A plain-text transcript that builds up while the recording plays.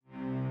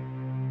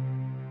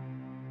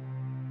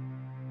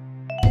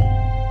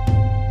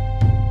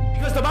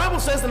Because the Bible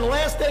says in the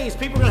last days,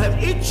 people are going to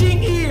have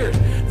itching ears.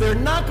 They're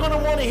not going to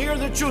want to hear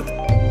the truth.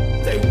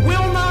 They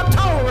will not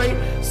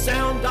tolerate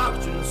sound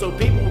doctrine. So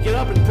people will get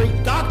up and preach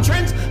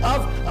doctrines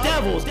of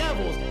devils.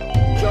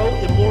 Joe,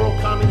 immoral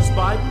communist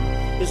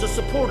Biden, is a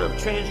supporter of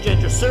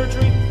transgender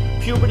surgery,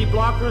 puberty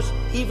blockers,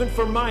 even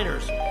for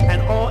minors,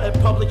 and all at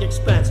public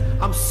expense.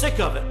 I'm sick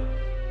of it.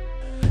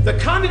 The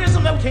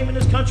communism that came in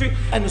this country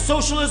and the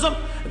socialism,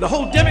 and the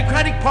whole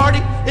Democratic Party,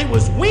 it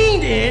was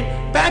weaned in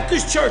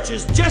Baptist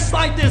churches just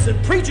like this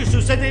and preachers who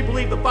said they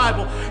believe the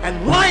Bible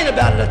and lying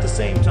about it at the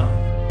same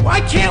time. Why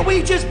can't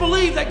we just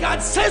believe that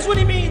God says what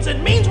he means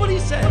and means what he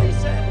says?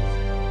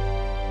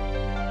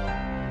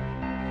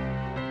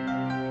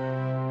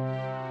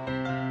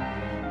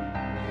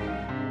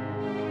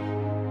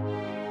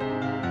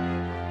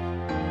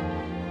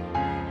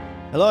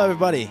 Hello,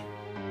 everybody.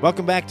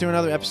 Welcome back to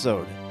another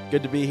episode.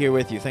 Good to be here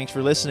with you. Thanks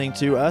for listening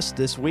to us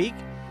this week,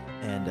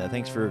 and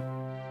thanks for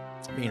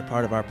being a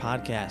part of our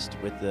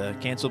podcast with the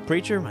Canceled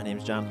Preacher. My name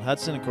is John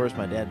Hudson. Of course,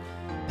 my dad,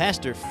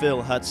 Pastor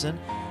Phil Hudson,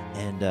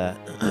 and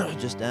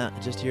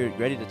just here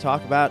ready to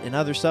talk about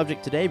another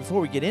subject today.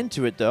 Before we get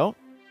into it, though,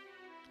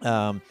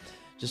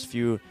 just a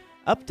few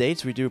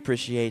updates. We do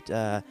appreciate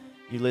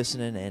you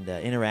listening and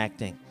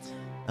interacting.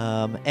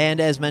 And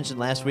as mentioned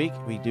last week,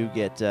 we do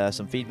get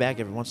some feedback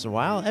every once in a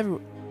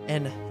while.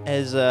 And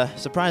as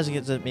surprising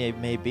as it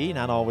may be,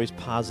 not always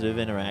positive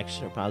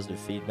interaction or positive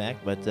feedback,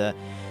 but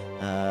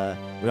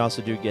we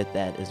also do get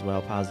that as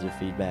well, positive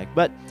feedback.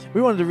 But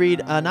we wanted to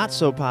read a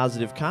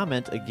not-so-positive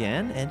comment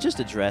again and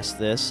just address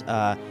this,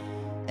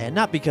 and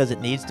not because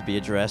it needs to be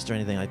addressed or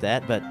anything like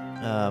that, but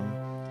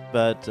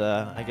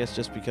I guess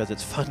just because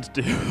it's fun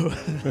to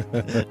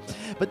do.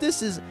 But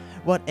this is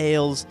what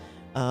ails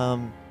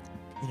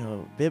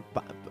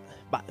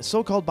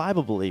so-called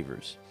Bible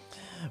believers.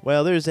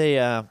 Well, there's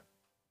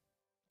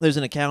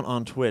an account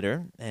on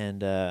Twitter,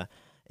 and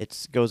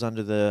it goes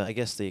under the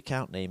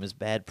account name is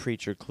Bad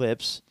Preacher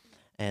Clips,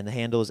 and the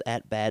handle is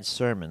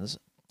 @BadSermons.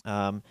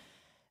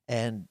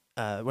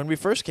 When we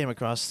first came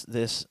across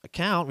this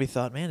account, we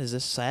thought, man, is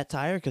this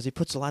satire? Because he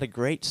puts a lot of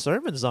great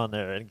sermons on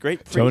there and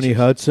great preachers. Tony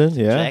Hudson,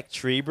 yeah. Jack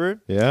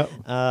Treber. Yeah.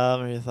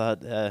 We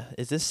thought,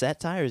 is this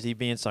satire? Is he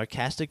being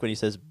sarcastic when he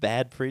says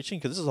bad preaching?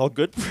 Because this is all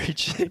good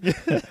preaching.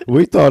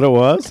 We thought it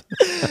was.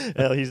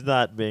 Well, he's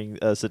not being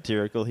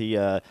satirical. He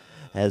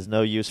has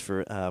no use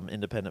for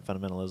independent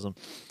fundamentalism.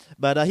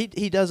 But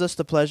he does us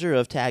the pleasure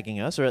of tagging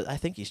us, or I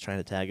think he's trying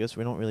to tag us.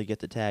 We don't really get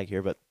the tag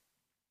here, but...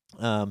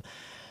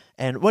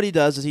 And what he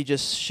does is he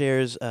just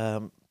shares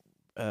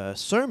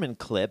sermon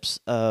clips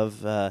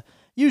of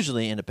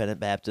usually independent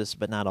Baptists,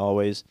 but not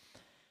always,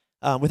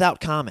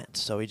 without comment.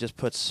 So he just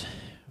puts,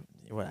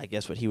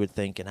 what he would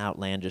think, an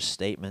outlandish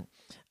statement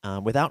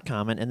without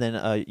comment, and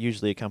then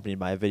usually accompanied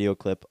by a video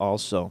clip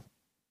also.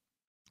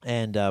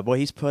 And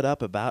he's put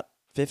up about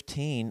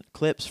 15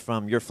 clips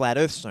from your Flat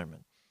Earth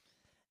sermon,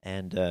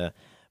 and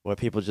what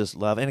people just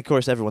love. And of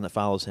course, everyone that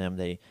follows him,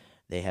 they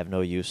have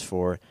no use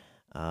for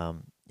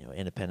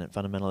independent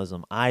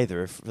fundamentalism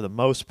either, for the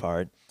most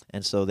part,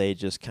 and so they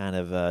just kind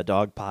of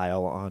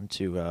dogpile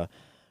onto,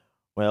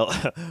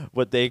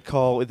 what they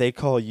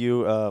call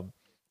you.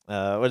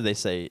 What do they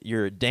say?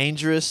 You're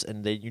dangerous,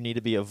 and you need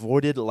to be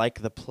avoided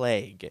like the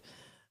plague.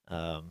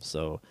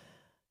 So,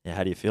 yeah,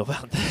 how do you feel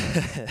about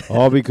that?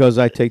 All because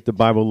I take the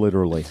Bible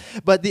literally.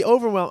 But the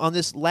on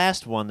this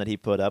last one that he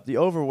put up, the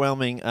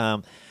overwhelming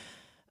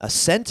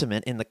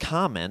sentiment in the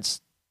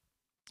comments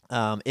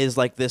is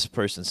like this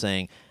person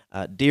saying,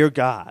 "Dear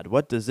God,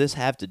 what does this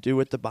have to do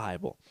with the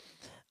Bible?"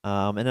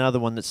 And another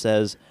one that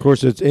says... Of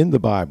course, it's in the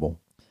Bible.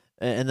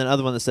 And then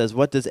another one that says,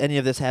 "What does any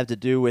of this have to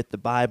do with the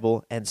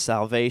Bible and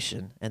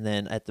salvation?" And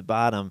then at the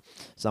bottom,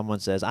 someone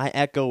says, "I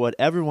echo what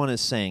everyone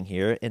is saying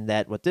here, in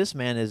that what this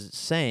man is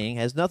saying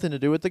has nothing to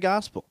do with the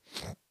gospel."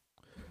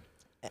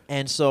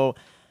 And so,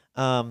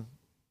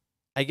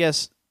 I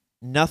guess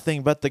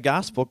nothing but the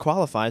gospel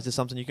qualifies as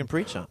something you can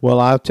preach on. Well,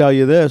 I'll tell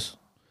you this.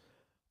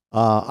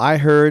 I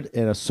heard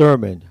in a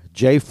sermon...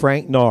 J.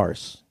 Frank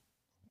Norris.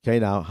 Okay,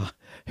 now,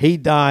 he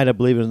died, I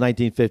believe, in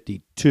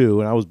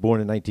 1952, and I was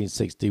born in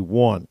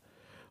 1961.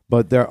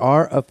 But there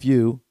are a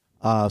few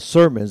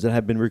sermons that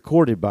have been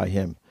recorded by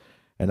him.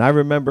 And I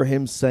remember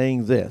him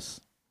saying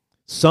this,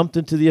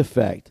 something to the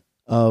effect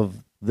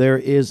of, there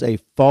is a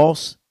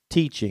false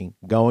teaching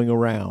going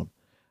around,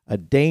 a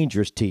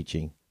dangerous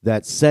teaching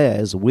that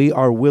says we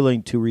are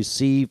willing to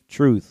receive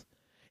truth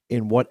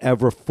in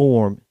whatever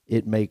form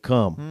it may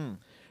come.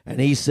 And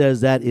he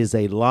says that is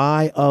a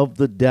lie of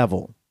the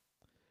devil.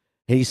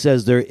 He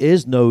says there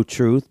is no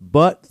truth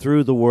but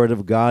through the Word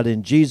of God,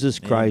 and Jesus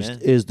Christ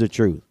Amen. is the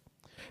truth.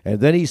 And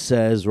then he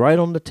says, right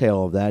on the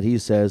tail of that, he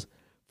says,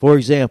 for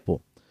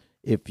example,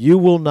 if you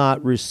will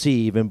not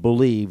receive and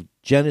believe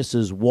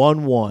Genesis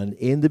 1:1,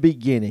 in the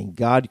beginning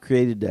God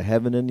created the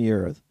heaven and the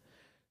earth,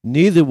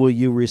 neither will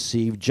you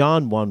receive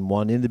John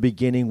 1:1, in the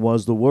beginning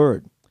was the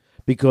Word.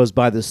 Because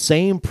by the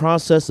same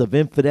process of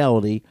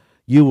infidelity,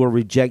 you will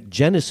reject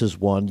Genesis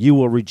 1, you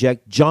will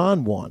reject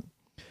John 1.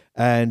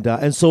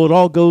 And so it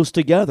all goes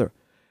together.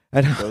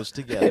 And It goes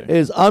together. it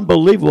is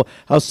unbelievable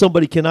how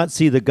somebody cannot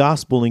see the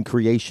gospel in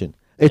creation.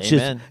 It's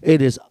Amen. just,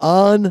 it is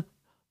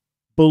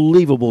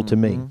unbelievable to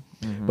me.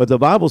 But the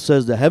Bible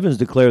says the heavens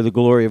declare the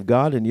glory of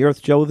God and the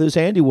earth showeth his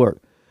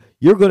handiwork.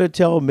 You're going to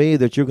tell me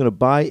that you're going to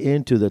buy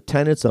into the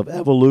tenets of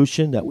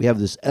evolution, that we have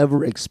this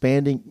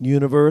ever-expanding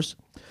universe?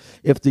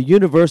 If the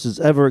universe is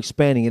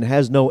ever-expanding and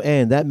has no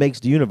end, that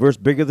makes the universe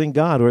bigger than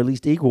God, or at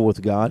least equal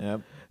with God.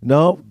 Yep.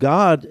 No,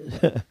 God,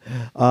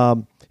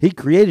 he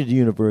created the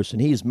universe,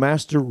 and he's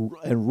master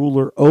and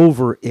ruler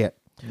over it.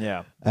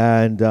 Yeah.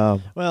 And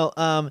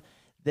Well,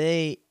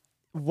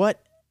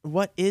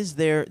 what is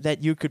there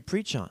that you could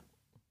preach on?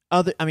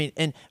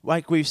 And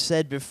like we've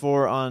said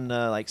before on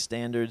like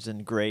standards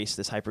and grace,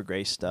 this hyper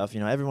grace stuff,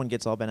 everyone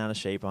gets all bent out of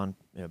shape on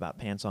about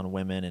pants on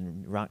women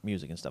and rock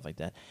music and stuff like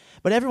that.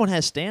 But everyone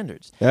has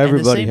standards. Everybody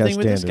and the same has thing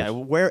with this standards.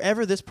 guy.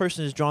 Wherever this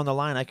person has drawn the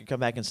line, I could come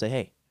back and say,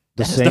 hey,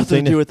 The that has same nothing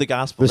thing- to do with the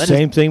gospel. the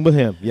same thing with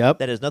him. Yep.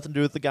 That has nothing to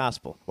do with the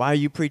gospel. Why are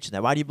you preaching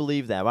that? Why do you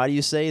believe that? Why do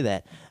you say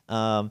that?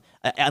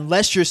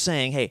 Unless you're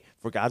saying, hey,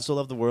 for God so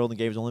loved the world and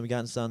gave his only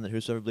begotten Son, that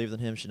whosoever believes in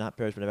him should not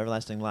perish but have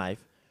everlasting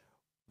life.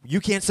 You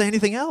can't say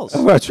anything else.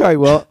 That's right.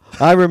 Well,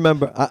 I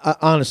remember,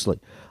 honestly,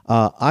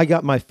 I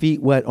got my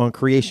feet wet on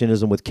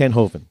creationism with Ken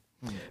Hovind.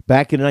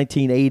 Back in the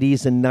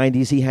 1980s and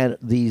 90s, he had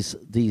these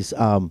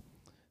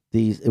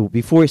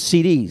before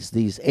CDs,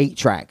 these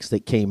 8-tracks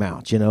that came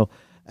out,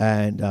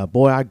 and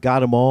boy, I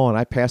got them all, and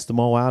I passed them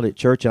all out at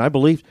church, and I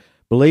believed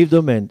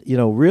them, and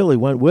really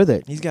went with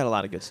it. He's got a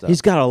lot of good stuff.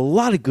 He's got a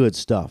lot of good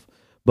stuff,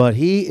 but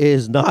he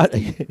is not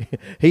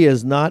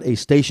a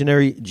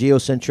stationary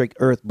geocentric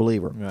Earth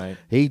believer. Right.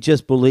 He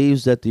just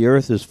believes that the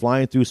Earth is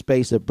flying through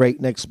space at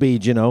breakneck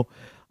speed.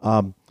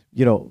 Mach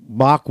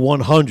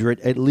 100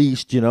 at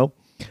least.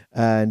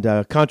 And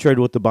contrary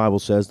to what the Bible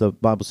says the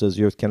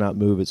Earth cannot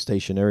move; it's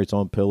stationary, it's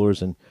on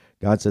pillars, and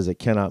God says it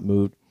cannot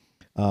move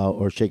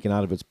or shaken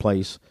out of its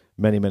place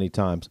many, many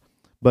times.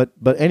 But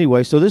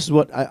anyway, so this is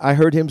what I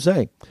heard him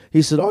say.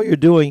 He said, all you're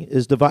doing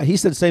is divide. He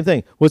said the same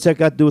thing. What's that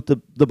got to do with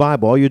the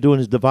Bible? All you're doing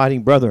is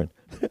dividing brethren.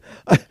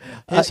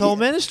 His whole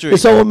ministry.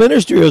 His whole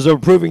ministry is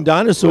approving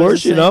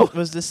dinosaurs,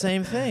 was the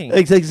same thing.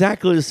 It's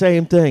exactly the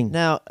same thing.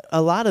 Now,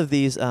 a lot of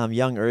these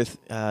young Earth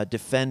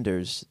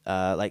defenders,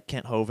 like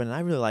Kent Hovind, and I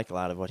really like a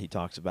lot of what he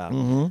talks about.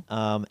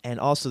 And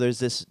also, there's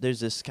this,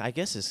 I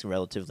guess it's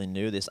relatively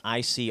new, this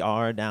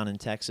ICR down in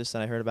Texas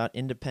that I heard about,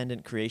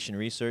 Independent Creation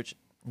Research.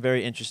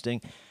 Very interesting.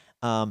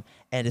 And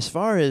as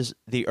far as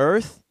the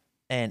Earth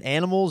and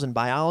animals and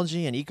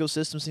biology and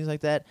ecosystems, things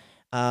like that,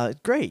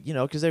 great,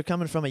 because they're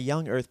coming from a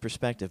young Earth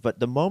perspective. But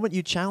the moment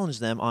you challenge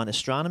them on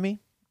astronomy,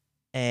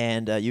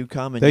 and you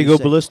come and they you go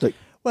say, ballistic.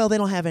 well, they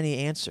don't have any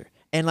answer.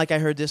 And like I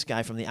heard this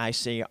guy from the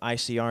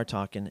ICR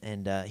talking,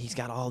 and he's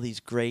got all these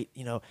great,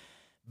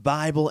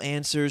 Bible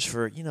answers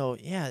for,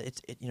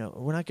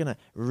 we're not going to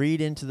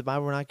read into the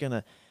Bible. We're not going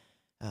to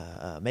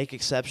make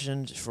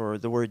exceptions for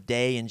the word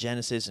day in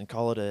Genesis and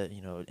call it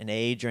an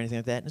age or anything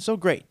like that. And it's so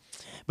great.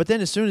 But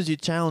then as soon as you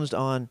challenged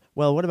on,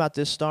 well, what about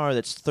this star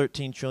that's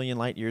 13 trillion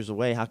light years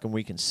away? How come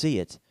we can see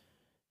it?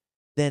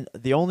 Then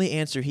the only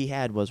answer he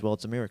had was, well,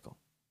 it's a miracle.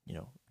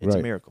 It's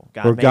a miracle.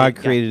 God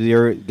created the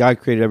earth. God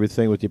created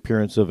everything with the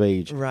appearance of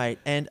age. Right.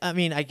 And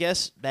I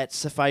guess that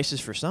suffices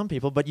for some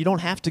people, but you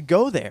don't have to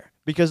go there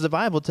because the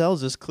Bible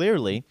tells us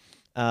clearly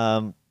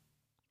how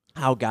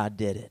God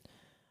did it.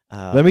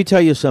 Let me tell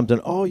you something.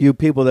 All you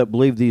people that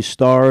believe these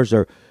stars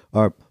are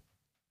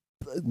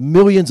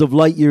millions of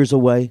light years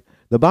away,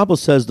 the Bible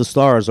says the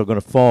stars are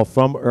going to fall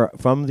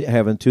from the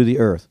heaven to the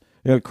earth.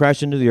 They're going to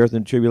crash into the earth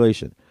in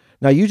tribulation.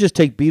 Now, you just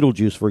take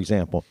Betelgeuse, for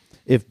example.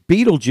 If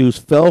Betelgeuse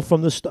fell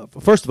from the star,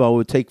 first of all, it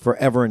would take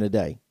forever and a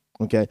day.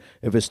 Okay?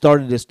 If it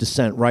started its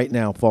descent right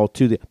now, fall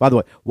to the... By the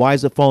way, why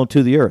is it falling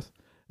to the earth?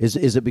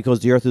 Is it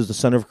because the earth is the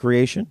center of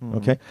creation? Mm-hmm.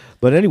 Okay?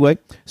 But anyway,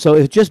 so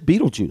if just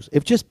Betelgeuse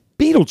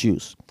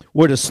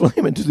were to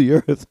slam into the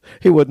earth,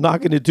 he would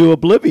knock it into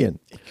oblivion.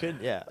 It could,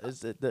 yeah.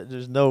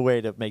 There's no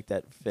way to make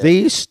that fit.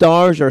 These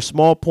stars are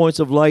small points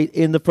of light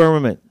in the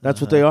firmament.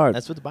 That's what they are.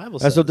 That's what the Bible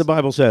says. That's what the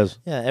Bible says.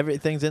 Yeah,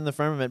 everything's in the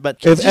firmament.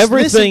 But if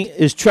everything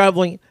is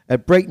traveling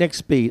at breakneck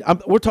speed,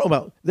 we're talking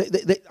about.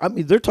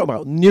 They're talking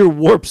about near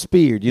warp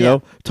speed.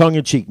 Tongue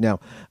in cheek now,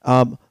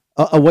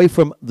 away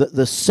from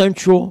the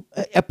central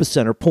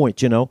epicenter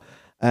point.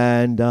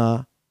 And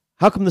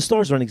how come the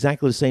stars are in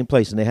exactly the same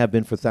place and they have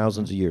been for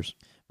thousands of years?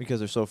 Because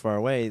they're so far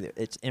away,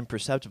 it's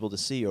imperceptible to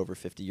see over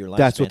 50-year lifespan.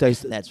 That's what they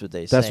say. That's what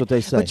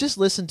they say. But just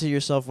listen to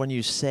yourself when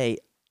you say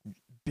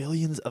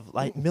millions of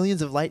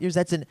light years.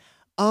 That's an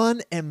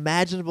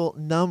unimaginable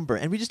number,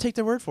 and we just take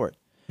their word for it.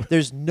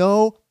 There's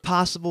no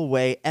possible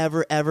way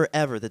ever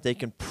that they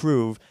can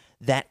prove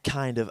that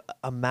kind of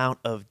amount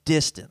of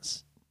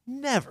distance.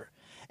 Never.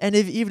 And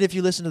even if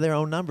you listen to their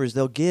own numbers,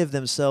 they'll give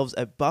themselves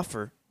a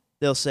buffer.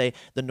 They'll say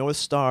the North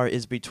Star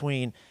is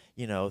between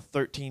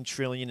 13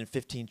 trillion and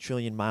 15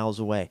 trillion miles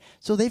away.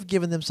 So they've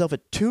given themselves a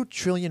 2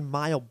 trillion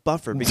mile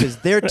buffer because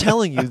they're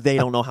telling you they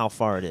don't know how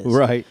far it is.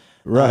 Right.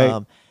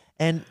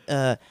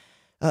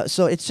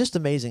 So it's just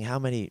amazing how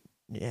many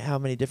how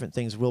many different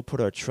things we'll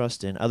put our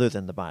trust in other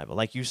than the Bible.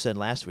 Like you said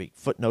last week,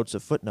 footnotes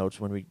of footnotes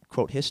when we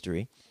quote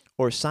history,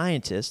 or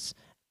scientists.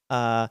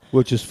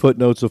 Which is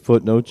footnotes of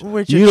footnotes.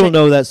 Which You are don't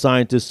know that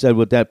scientist said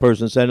what that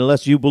person said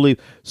unless you believe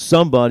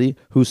somebody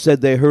who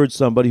said they heard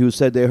somebody who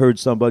said they heard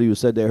somebody who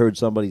said they heard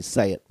somebody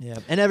say it. Yeah,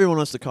 and everyone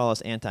wants to call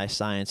us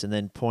anti-science and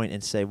then point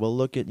and say, well,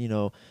 look at,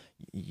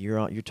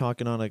 you're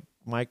talking on a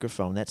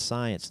microphone. That's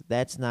science.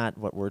 That's not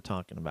what we're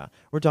talking about.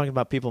 We're talking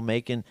about people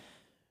making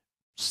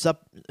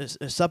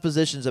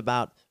suppositions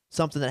about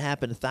something that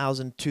happened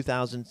 1,000,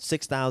 2,000,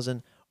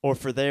 6,000, or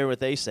for what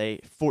they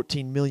say,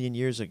 14 million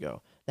years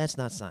ago. That's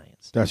not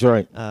science. That's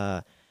right.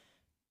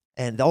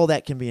 And all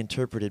that can be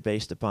interpreted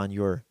based upon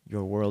your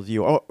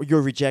worldview or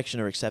your rejection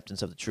or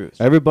acceptance of the truth.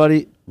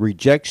 Everybody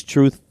rejects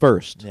truth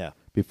first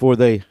before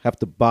they have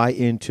to buy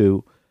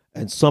into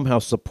and somehow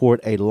support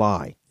a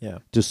lie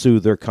to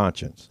soothe their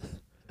conscience.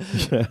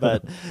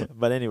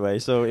 But anyway,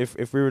 so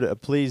if we were to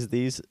please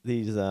these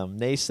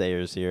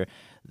naysayers here,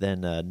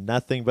 then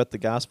nothing but the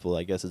gospel,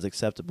 I guess, is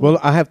acceptable. Well,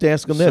 I have to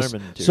ask them this.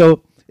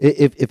 So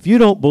if you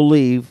don't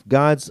believe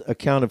God's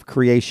account of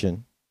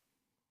creation,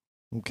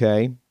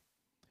 okay,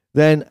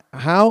 then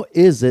how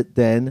is it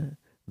then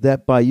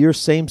that by your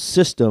same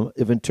system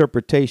of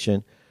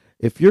interpretation,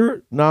 if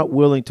you're not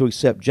willing to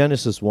accept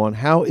Genesis 1,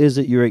 how is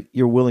it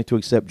you're willing to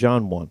accept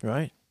John 1?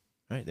 Right.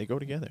 They go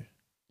together.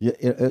 Yeah,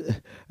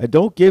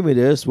 don't give me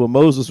this. Well,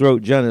 Moses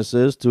wrote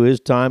Genesis to his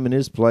time and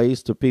his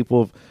place, to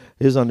people of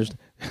his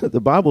understanding.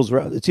 The Bible's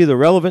it's either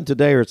relevant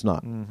today or it's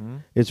not. Mm-hmm.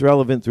 It's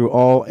relevant through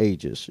all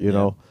ages, you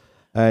know.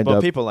 And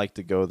people like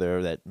to go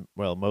there that,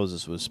 well,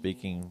 Moses was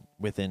speaking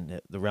within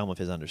the realm of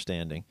his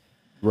understanding.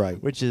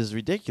 Right. Which is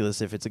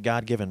ridiculous. If it's a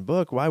God-given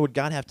book, why would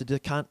God have to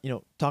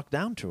talk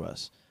down to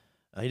us?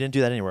 He didn't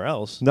do that anywhere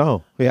else.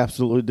 No, he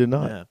absolutely did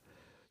not. Yeah.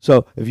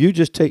 So if you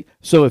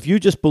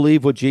just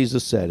believe what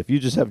Jesus said, if you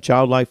just have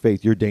childlike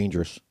faith, you're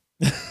dangerous.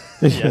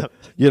 Yeah.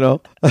 You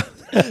know,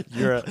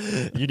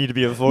 you need to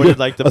be avoided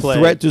like the plague.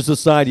 A threat to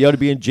society. You ought to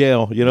be in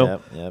jail. You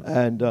know,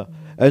 Yep.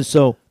 And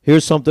so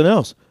here's something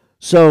else.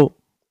 So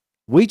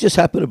we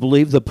happen to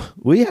believe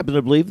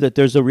that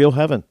there's a real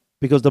heaven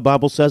because the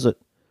Bible says it.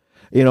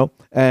 You know,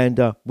 and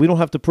we don't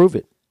have to prove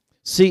it.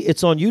 See,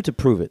 it's on you to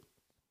prove it.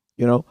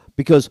 You know,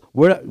 because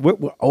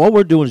all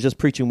we're doing is just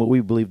preaching what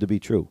we believe to be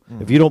true.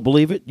 Mm-hmm. If you don't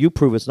believe it, you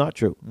prove it's not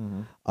true.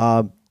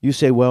 Mm-hmm. You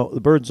say, well,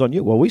 the burden's on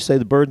you. Well, we say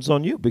the burden's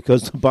on you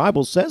because the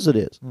Bible says it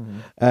is.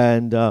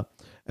 Mm-hmm.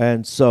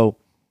 And so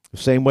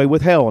same way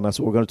with hell, and that's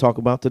what we're going to talk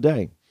about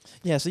today.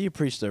 Yeah, so you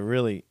preached a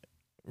really,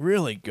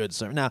 really good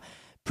sermon. Now,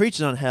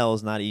 preaching on hell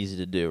is not easy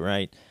to do,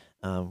 right?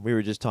 We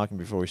were just talking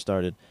before we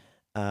started.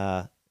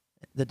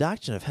 The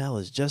doctrine of hell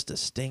is just a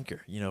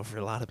stinker, for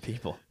a lot of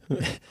people.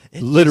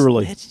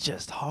 Literally. It's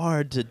just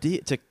hard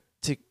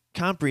to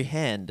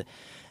comprehend.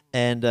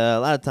 And a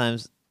lot of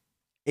times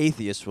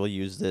atheists will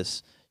use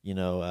this,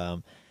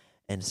 and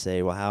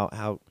say, well,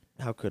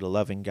 how could a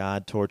loving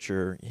God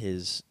torture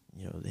his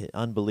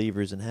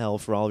unbelievers in hell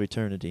for all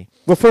eternity?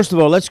 Well, first of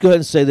all, let's go ahead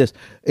and say this.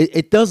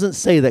 It doesn't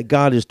say that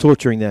God is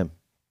torturing them.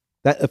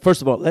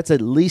 First of all, let's at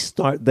least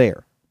start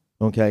there,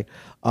 okay?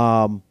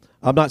 I'm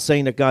not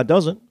saying that God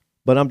doesn't.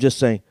 But I'm just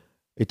saying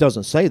it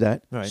doesn't say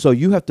that. Right. So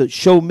you have to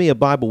show me a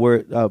Bible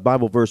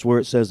verse where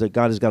it says that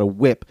God has got a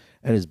whip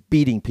and is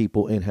beating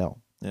people in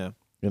hell. Yeah.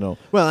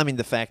 Well, I mean,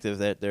 the fact of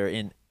that they're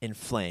in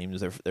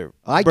flames, they're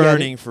I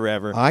burning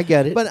forever. I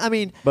get it. But I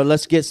mean,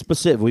 let's get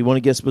specific. We want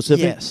to get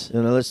specific. Yes.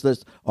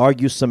 Let's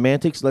argue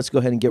semantics. Let's go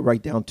ahead and get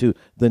right down to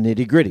the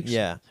nitty-gritties.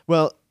 Yeah.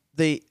 Well,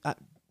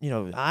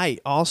 I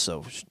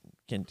also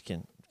can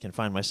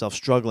find myself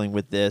struggling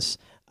with this,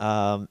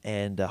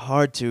 and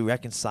hard to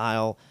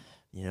reconcile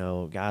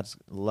God's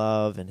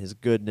love and his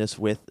goodness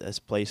with this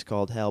place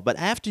called hell. But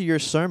after your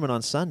sermon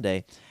on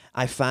Sunday,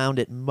 I found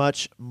it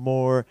much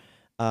more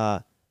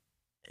of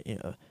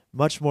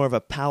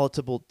a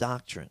palatable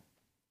doctrine.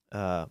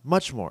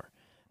 Much more.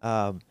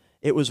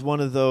 It was one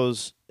of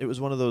those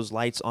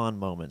lights on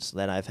moments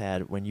that I've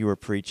had when you were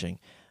preaching.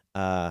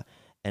 And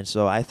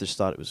so I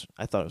thought it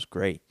was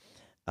great.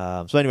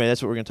 So anyway,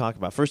 that's what we're going to talk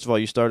about. First of all,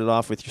 you started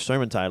off with your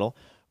sermon title,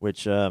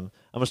 which I'm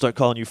going to start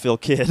calling you Phil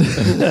Kidd.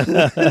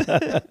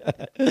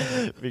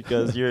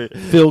 Because you're...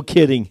 Phil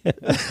Kidding.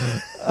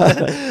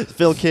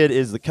 Phil Kidd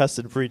is the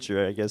cussed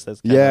preacher, I guess that's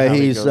kind of how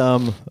he's...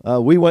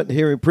 we went to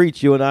hear him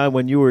preach, you and I,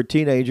 when you were a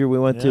teenager. We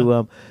went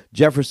to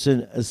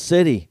Jefferson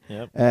City.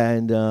 Yep.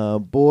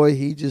 And, boy,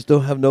 he just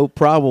don't have no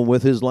problem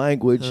with his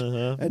language.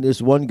 Uh-huh. And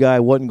this one guy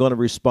wasn't going to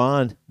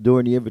respond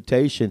during the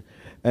invitation.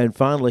 And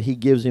finally, he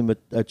gives him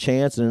a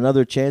chance and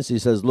another chance. He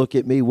says, "Look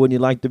at me. Wouldn't you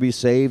like to be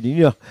saved?"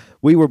 And,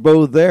 we were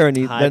both there. And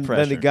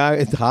then the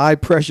guy, high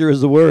pressure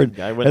is the word.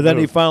 And then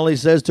he finally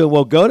says to him,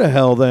 "Well, go to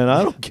hell then.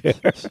 I don't care.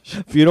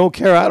 If you don't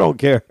care, I don't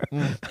care."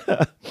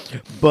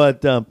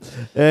 But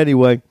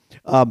anyway,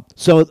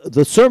 so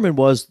the sermon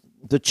was,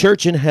 the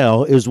church in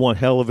hell is one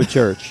hell of a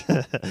church.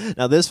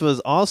 Now, this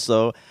was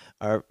also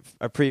our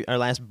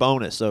last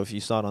bonus. So if you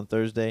saw it on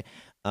Thursday,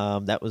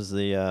 that was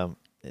the...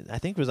 I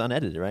think it was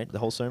unedited, right? The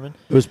whole sermon?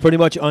 It was pretty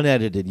much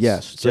unedited,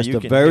 yes. So just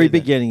the very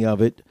beginning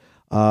of it.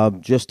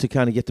 just to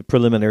kind of get the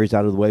preliminaries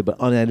out of the way, but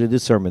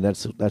unedited sermon.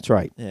 That's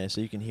right. Yeah,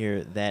 so you can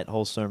hear that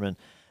whole sermon.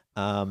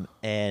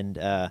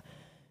 Anyway,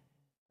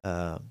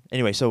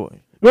 so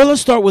Well,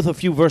 let's start with a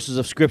few verses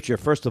of Scripture.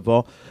 First of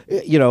all,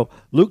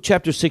 Luke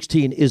chapter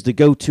 16 is the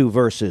go-to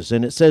verses,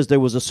 and it says, there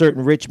was a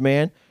certain rich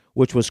man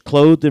which was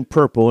clothed in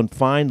purple and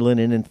fine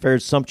linen and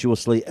fared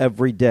sumptuously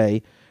every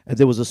day. And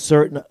there was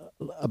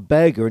a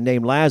beggar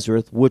named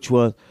Lazarus, which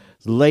was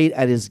laid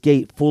at his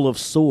gate full of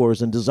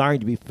sores and desiring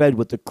to be fed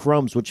with the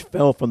crumbs which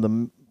fell from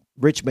the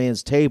rich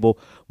man's table.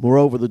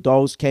 Moreover, the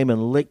dogs came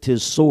and licked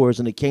his sores,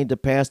 and it came to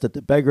pass that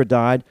the beggar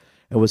died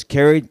and was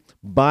carried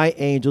by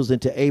angels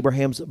into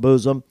Abraham's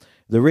bosom.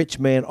 The rich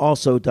man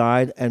also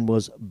died and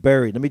was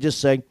buried. Let me just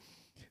say,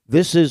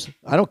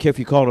 I don't care if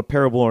you call it a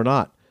parable or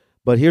not,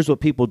 but here's what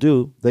people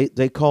do.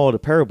 They call it a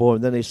parable,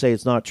 and then they say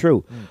it's not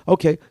true.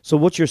 Okay, so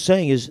what you're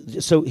saying is,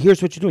 so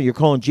here's what you're doing. You're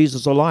calling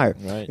Jesus a liar.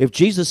 Right. If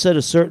Jesus said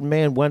a certain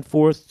man went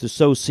forth to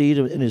sow seed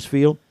in his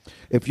field,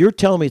 if you're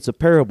telling me it's a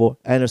parable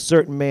and a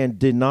certain man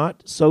did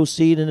not sow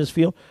seed in his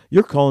field,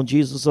 you're calling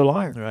Jesus a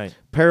liar. Right.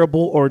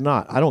 Parable or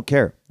not, I don't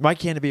care. why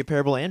can't it be a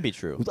parable and be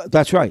true?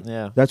 That's right.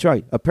 Yeah. That's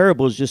right. A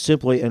parable is just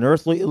simply an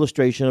earthly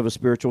illustration of a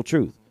spiritual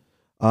truth.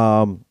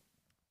 So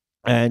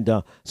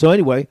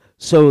anyway,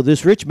 so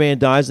this rich man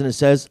dies, and it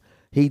says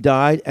he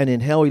died, and in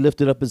hell he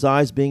lifted up his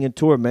eyes, being in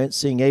torment,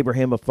 seeing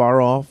Abraham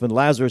afar off and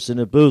Lazarus in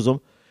his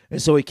bosom.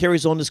 And so he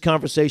carries on this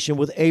conversation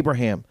with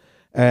Abraham.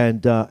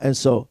 And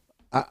so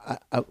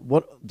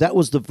that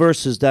was the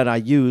verses that I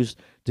used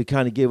to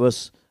kind of give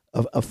us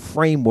a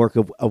framework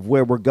of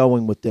where we're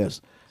going with this.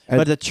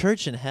 But the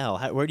church in hell,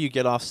 where do you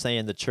get off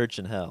saying the church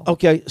in hell?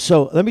 Okay,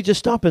 so let me just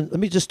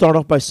start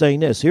off by saying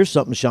this. Here's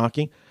something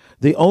shocking.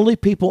 The only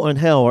people in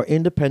hell are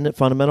independent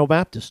fundamental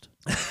Baptists.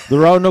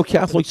 There are no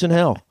Catholics in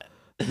hell.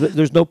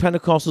 There's no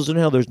Pentecostals in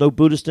hell. There's no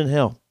Buddhists in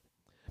hell.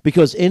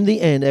 Because in the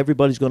end,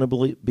 everybody's going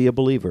to be a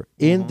believer.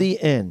 In the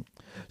end.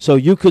 So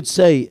you could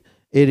say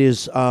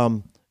there's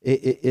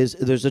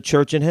a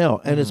church in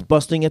hell, and it's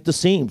busting at the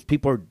seams.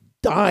 People are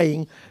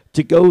dying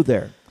to go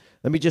there.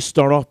 Let me just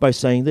start off by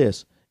saying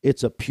this.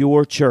 It's a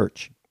pure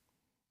church.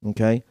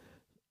 Okay?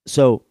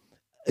 So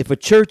if a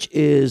church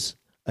is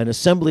an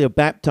assembly of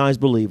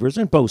baptized believers,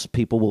 and most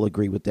people will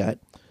agree with that,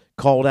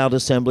 called out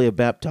assembly of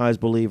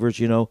baptized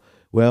believers,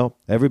 well,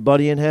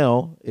 everybody in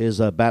hell is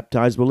a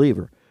baptized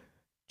believer.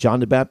 John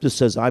the Baptist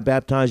says, I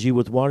baptize you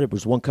with water.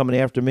 There's one coming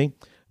after me,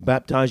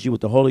 baptize you with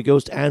the Holy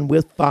Ghost and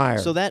with fire.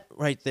 So that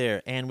right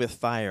there, and with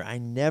fire, I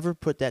never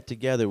put that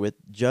together with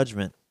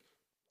judgment.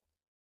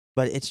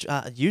 But it's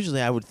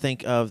usually I would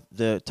think of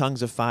the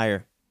tongues of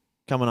fire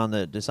coming on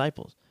the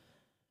disciples.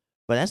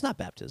 But that's not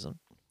baptism.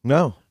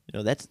 No.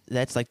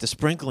 That's like the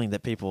sprinkling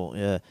that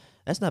people,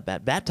 that's not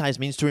bad. Baptize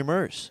means to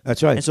immerse.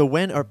 That's right. And so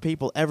when are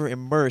people ever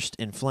immersed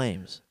in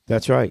flames?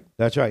 That's right.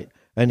 That's right.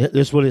 And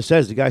this is what it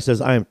says. The guy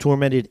says, I am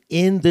tormented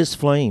in this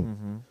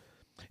flame.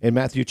 In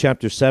Matthew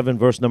chapter 7,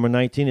 verse number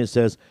 19, it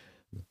says,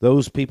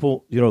 those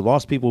people,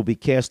 lost people will be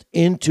cast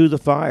into the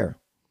fire.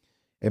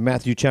 In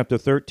Matthew chapter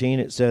 13,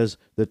 it says,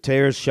 the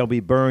tares shall be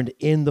burned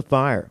in the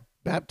fire,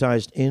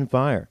 baptized in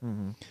fire.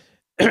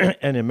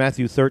 And in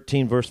Matthew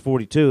 13, verse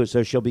 42, it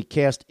says, shall be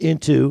cast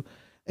into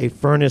a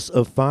furnace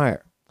of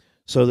fire.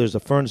 So there's a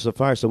furnace of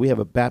fire. So we have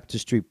a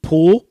baptistry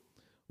pool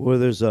where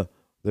there's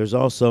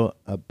also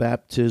a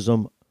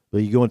baptism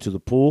where you go into the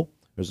pool.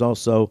 There's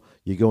also,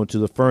 you go into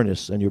the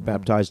furnace and you're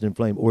baptized in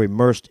flame or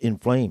immersed in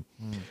flame.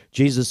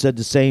 Jesus said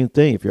the same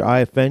thing. If your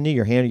eye offend you,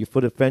 your hand or your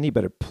foot offend you,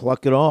 better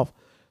pluck it off.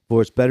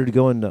 For it's better to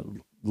go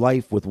into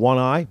life with one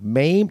eye,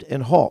 maimed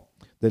and halt,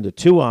 than the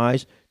two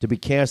eyes to be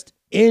cast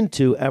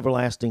into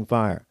everlasting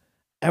fire.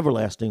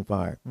 Everlasting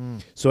fire.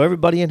 So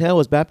everybody in hell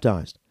is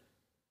baptized.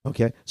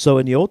 Okay. So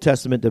in the Old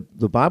Testament,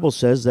 the Bible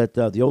says that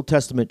the Old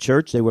Testament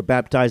church, they were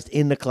baptized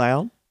in the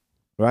cloud,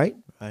 right?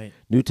 Right.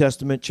 New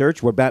Testament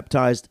church were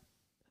baptized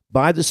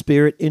by the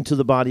Spirit into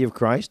the body of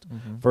Christ.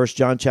 1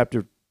 John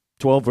chapter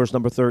 12, verse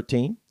number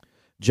 13.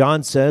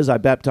 John says, I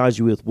baptize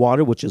you with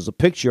water, which is a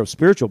picture of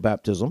spiritual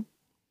baptism,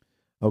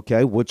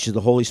 okay, which is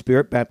the Holy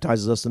Spirit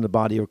baptizes us in the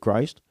body of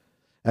Christ.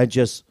 And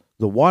just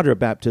the water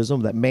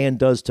baptism that man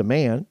does to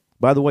man.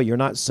 By the way, you're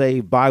not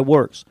saved by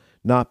works,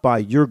 not by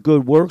your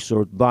good works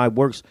or by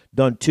works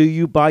done to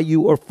you, by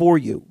you, or for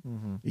you,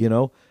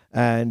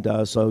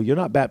 And so you're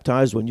not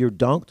baptized when you're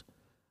dunked.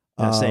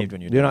 Not saved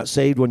when you're not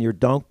saved when you're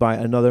dunked by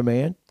another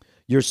man.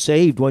 You're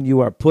saved when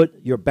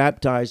you're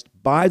baptized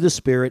by the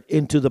Spirit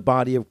into the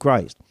body of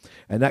Christ.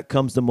 And that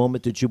comes the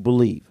moment that you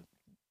believe.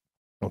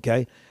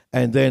 Okay?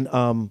 And then,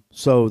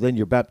 so then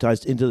you're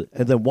baptized and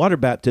then water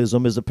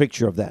baptism is a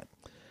picture of that.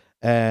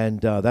 And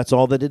that's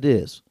all that it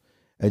is.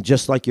 And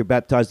just like you're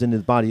baptized into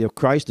the body of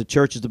Christ, the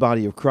church is the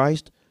body of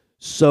Christ,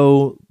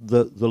 so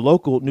the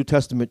local New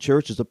Testament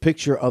church is a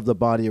picture of the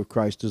body of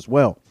Christ as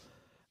well.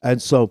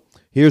 And so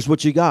here's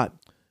what you got.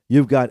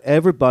 You've got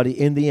everybody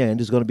in the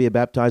end is going to be a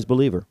baptized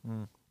believer.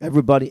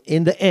 Everybody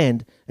in the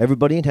end,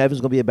 everybody in heaven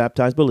is going to be a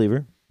baptized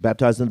believer,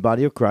 baptized in the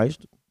body of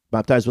Christ,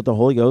 baptized with the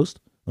Holy Ghost,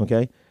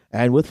 okay,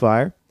 and with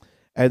fire.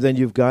 And then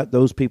you've got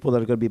those people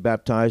that are going to be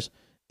baptized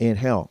in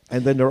hell,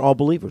 and then they're all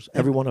believers,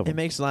 every one of them. It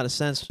makes a lot of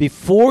sense.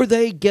 Before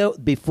they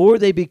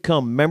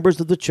become members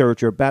of the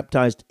church or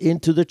baptized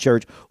into the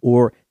church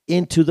or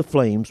into the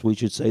flames, we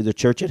should say the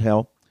church at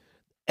hell,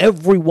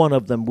 every one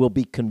of them will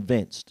be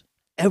convinced.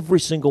 Every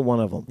single one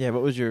of them. Yeah,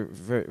 what was your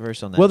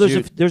verse on that? Well,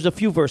 there's a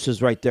few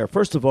verses right there.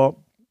 First of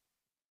all,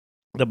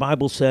 the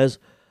Bible says,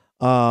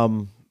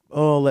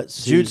 let's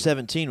see. Jude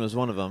 17 was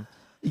one of them.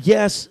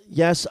 Yes.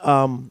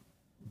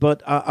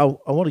 But I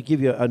want to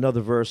give you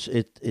another verse.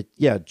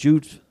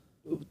 Jude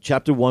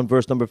chapter 1,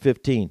 verse number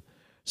 15.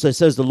 So it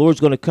says, the Lord's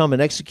going to come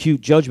and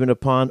execute judgment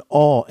upon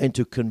all and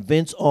to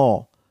convince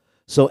all.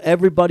 So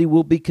everybody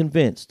will be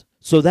convinced.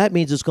 So that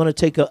means it's going to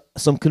take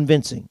some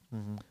convincing.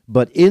 Mm-hmm.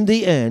 But in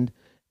the end,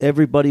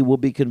 everybody will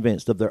be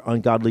convinced of their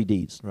ungodly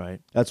deeds. Right.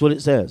 That's what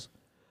it says.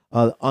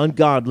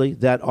 Ungodly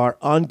that are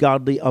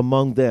ungodly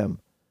among them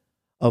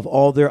of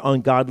all their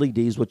ungodly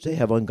deeds which they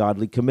have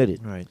ungodly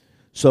committed. Right.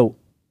 So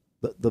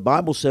the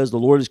Bible says the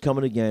Lord is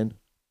coming again,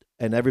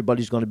 and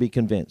everybody's going to be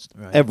convinced.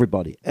 Right.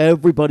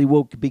 Everybody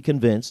will be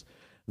convinced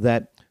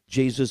that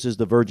Jesus is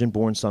the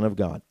virgin-born Son of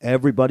God.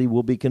 Everybody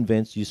will be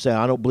convinced. You say,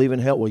 I don't believe in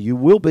hell. Well, you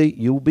will be.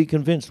 You will be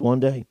convinced one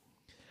day.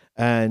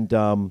 And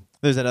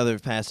there's that other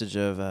passage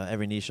of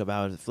every knee shall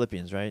bow to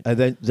Philippians, right?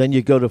 And then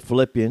you go to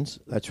Philippians.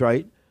 That's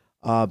right.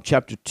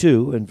 Chapter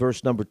 2 and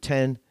verse number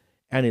 10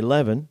 and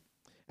 11.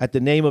 At the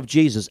name of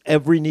Jesus,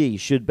 every knee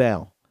should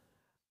bow.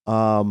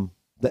 I'll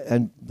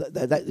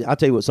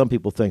tell you what some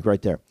people think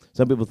right there.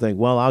 Some people think,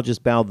 well, I'll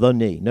just bow the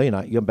knee. No, you're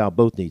not. You're going to bow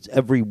both knees.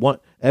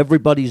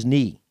 Everybody's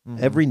knee.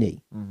 Mm-hmm. Every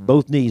knee. Mm-hmm.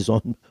 Both knees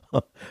on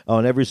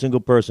every single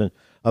person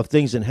of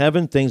things in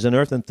heaven, things in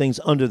earth, and things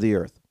under the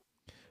earth.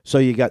 So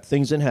you got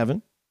things in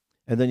heaven,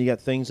 and then you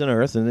got things in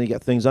earth, and then you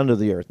got things under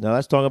the earth. Now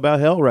that's talking about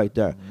hell right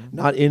there. Mm-hmm.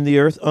 Not in the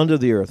earth, under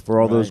the earth for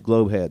all those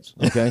globe heads.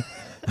 Okay?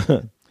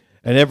 And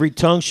every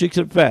tongue should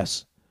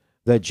confess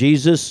that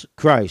Jesus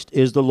Christ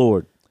is the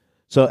Lord.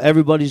 So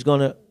everybody's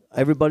gonna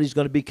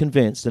be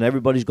convinced, and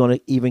everybody's gonna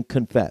even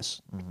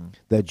confess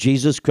that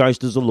Jesus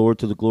Christ is the Lord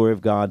to the glory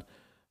of God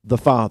the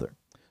Father.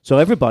 So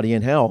everybody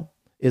in hell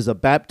is a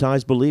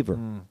baptized believer.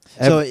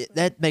 So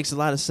that makes a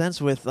lot of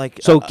sense with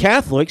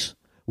Catholics,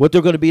 what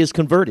they're going to be is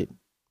converted,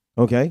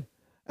 okay,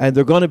 and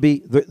they're going to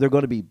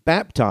be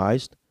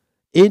baptized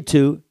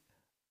into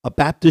a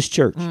Baptist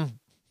church.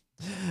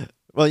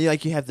 Well,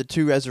 you have the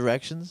two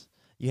resurrections.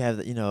 You have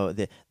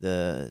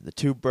the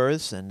two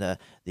births and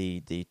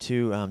the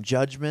two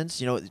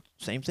judgments.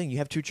 Same thing. You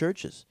have two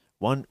churches.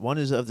 One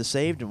is of the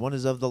saved and one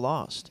is of the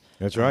lost.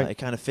 That's right. It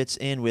kind of fits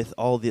in with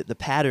all the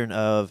pattern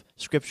of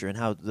Scripture and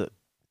how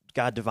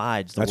God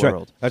divides the That's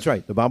world. Right. That's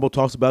right. The Bible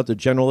talks about the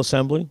general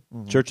assembly,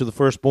 church of the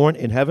firstborn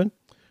in heaven.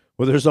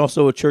 Well, there's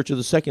also a church of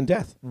the second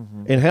death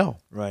in hell.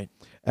 Right.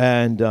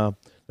 And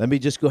let me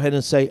just go ahead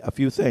and say a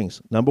few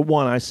things. Number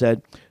one, I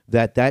said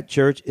that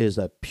church is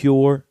a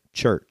pure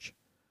church.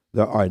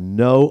 There are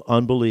no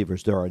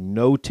unbelievers. There are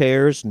no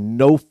tares.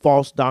 No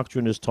false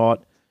doctrine is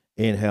taught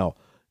in hell.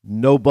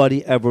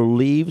 Nobody ever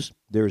leaves.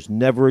 There's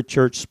never a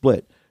church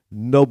split.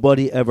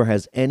 Nobody ever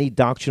has any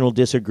doctrinal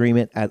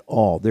disagreement at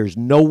all. There's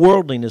no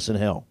worldliness in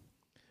hell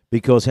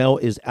because hell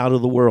is out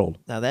of the world.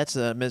 Now that's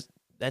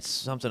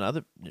something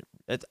other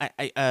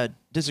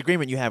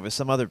disagreement you have with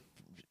some other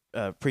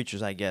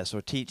preachers, I guess,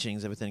 or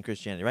teachings within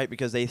Christianity, right?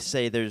 Because they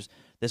say there's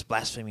this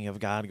blaspheming of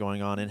God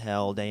going on in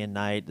hell day and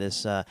night,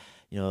 this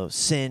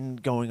sin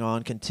going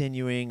on,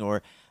 continuing,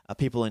 or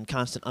people in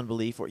constant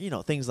unbelief, or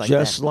things like that.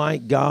 Just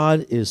like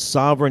God is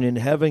sovereign in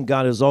heaven,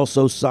 God is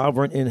also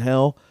sovereign in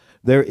hell.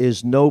 There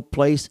is no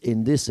place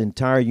in this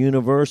entire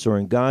universe or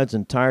in God's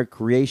entire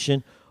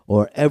creation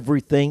or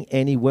everything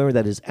anywhere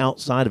that is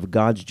outside of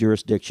God's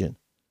jurisdiction.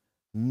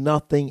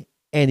 Nothing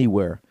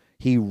anywhere.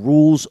 He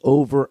rules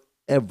over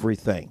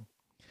everything.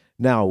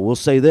 Now, we'll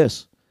say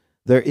this.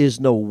 There is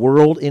no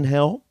world in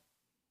hell,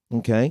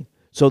 okay?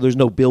 So there's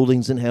no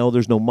buildings in hell.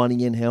 There's no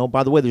money in hell.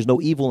 By the way, there's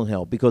no evil in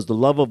hell because the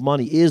love of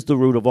money is the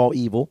root of all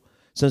evil.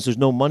 Since there's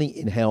no money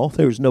in hell,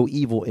 there's no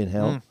evil in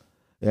hell.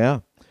 Yeah.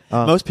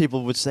 Most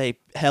people would say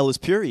hell is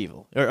pure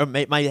evil, or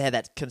might have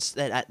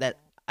that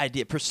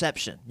idea,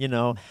 perception,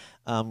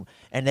 and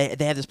they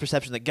have this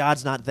perception that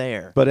God's not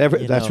there. But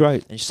that's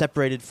right. And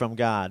separated from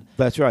God.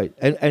 That's right.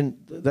 And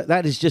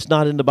that is just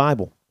not in the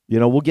Bible.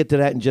 We'll get to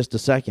that in just a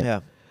second. Yeah.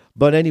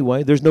 But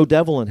anyway, there's no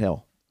devil in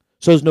hell.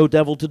 So there's no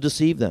devil to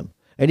deceive them.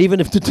 And even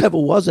if the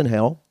devil was in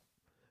hell,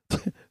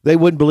 they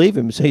wouldn't believe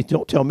him and say,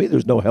 don't tell me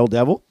there's no hell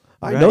devil.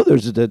 I know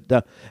there's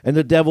and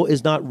the devil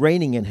is not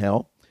reigning in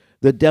hell.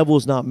 The devil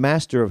is not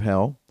master of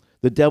hell.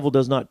 The devil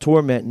does not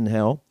torment in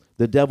hell.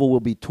 The devil will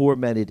be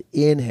tormented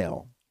in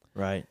hell.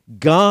 Right.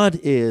 God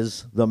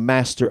is the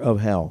master of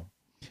hell.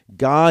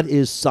 God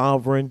is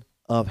sovereign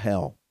of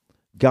hell.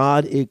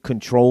 God, it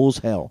controls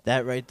hell.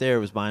 That right there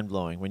was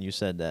mind-blowing when you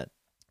said that.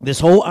 This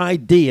whole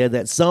idea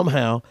that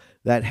somehow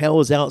that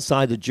hell is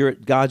outside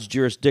God's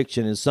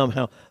jurisdiction and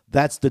somehow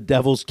that's the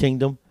devil's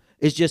kingdom,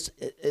 it's just,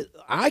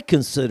 I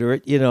consider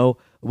it,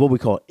 what we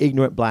call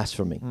ignorant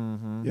blasphemy.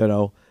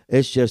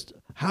 It's just,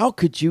 how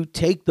could you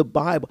take the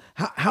Bible?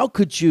 How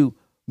could you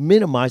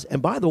minimize.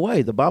 And by the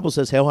way, the Bible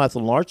says hell hath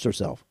enlarged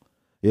herself.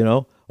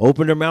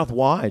 Open their mouth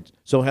wide.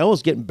 So hell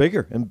is getting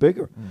bigger and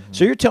bigger.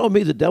 So you're telling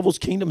me the devil's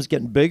kingdom is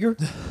getting bigger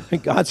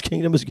and God's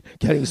kingdom is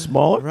getting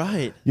smaller?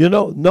 Right.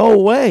 No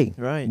way.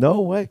 Right. No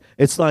way.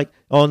 It's like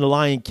on The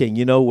Lion King,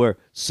 where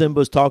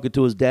Simba's talking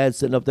to his dad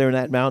sitting up there in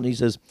that mountain. He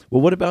says,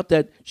 well, what about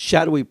that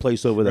shadowy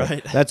place over there?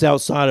 Right. That's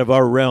outside of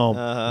our realm.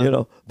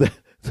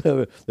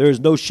 There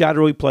is no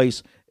shadowy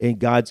place in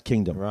God's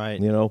kingdom.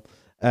 Right.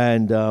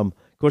 And, of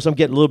course, I'm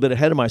getting a little bit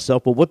ahead of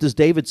myself, but what does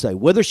David say?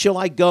 Whither shall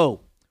I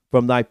go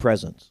from thy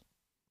presence?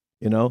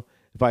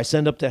 If I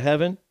ascend up to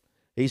heaven,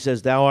 he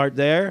says, thou art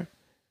there.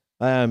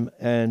 In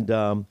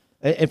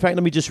fact,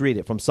 let me just read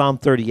it from Psalm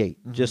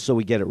 38, just so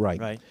we get it right.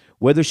 Right.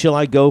 Whither shall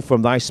I go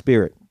from thy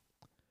spirit?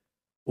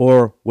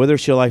 Or whither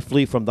shall I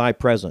flee from thy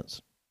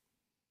presence?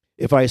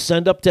 If I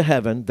ascend up to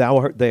heaven, thou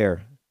art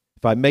there.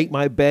 If I make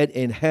my bed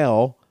in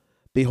hell,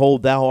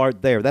 behold, thou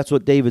art there. That's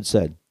what David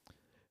said.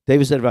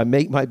 David said, if I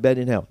make my bed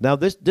in hell. Now,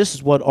 this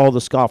is what all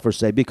the scoffers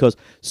say, because,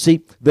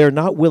 see, they're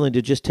not willing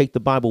to just take the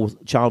Bible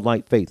with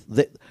childlike faith.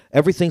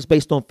 Everything's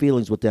based on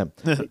feelings with them.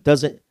 It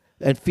doesn't,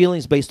 and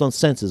feelings based on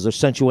senses or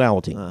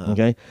sensuality,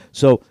 okay?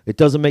 So it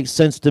doesn't make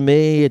sense to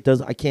me.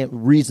 I can't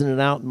reason it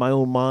out in my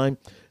own mind.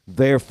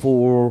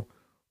 Therefore,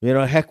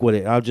 heck with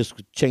it. I'll just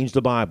change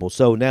the Bible.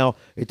 So now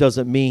it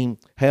doesn't mean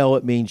hell,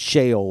 it means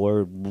Sheol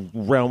or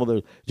realm of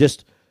the,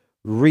 just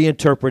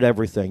reinterpret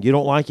everything. You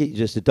don't like it,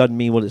 it doesn't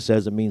mean what it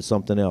says, it means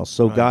something else.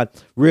 So right.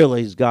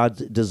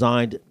 God's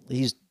designed,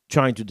 he's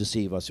trying to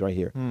deceive us right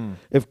here.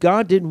 If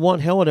God didn't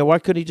want hell in there, why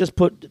couldn't he just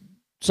put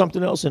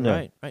something else in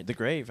there? Right, the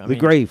grave. The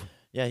grave.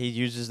 Yeah, he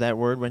uses that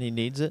word when he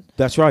needs it.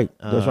 That's right.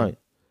 That's right.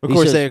 Of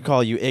course, they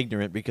call you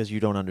ignorant because you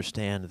don't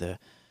understand the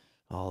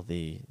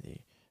way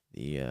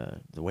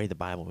the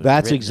Bible was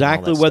That's written.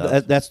 Exactly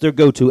what that's their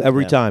go-to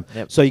every time.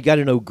 Yep. So you got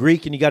to know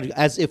Greek, and you got to,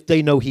 as if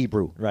they know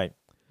Hebrew. Right.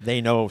 They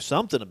know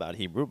something about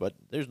Hebrew, but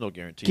there's no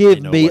guarantee.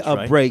 Give me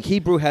a break.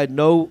 Hebrew had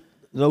no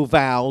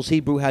vowels.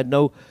 Hebrew had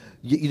no.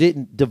 You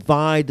didn't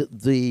divide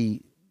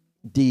the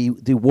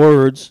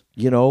words.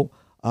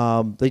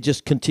 They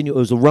just continue. It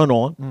was a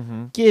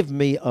run-on. Give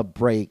me a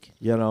break.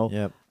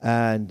 Yep.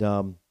 And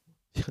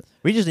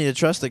we just need to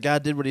trust that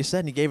God did what He said,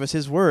 and He gave us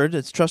His word.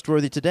 It's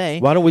trustworthy today.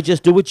 Why don't we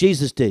just do what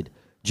Jesus did?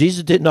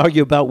 Jesus didn't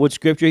argue about what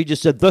scripture. He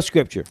just said the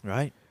scripture.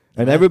 Right.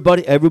 And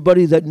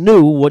everybody that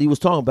knew what he was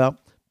talking about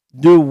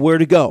knew where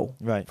to go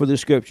for the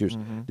scriptures.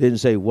 Didn't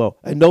say, well,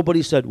 and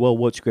nobody said, well,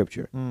 what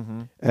scripture?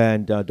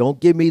 And don't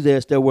give me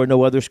this. There were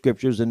no other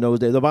scriptures in those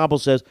days. The Bible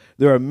says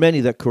there are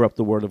many that corrupt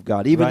the word of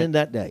God, even in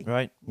that day.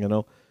 Right.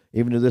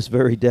 Even to this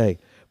very day.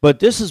 But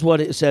this is what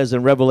it says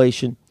in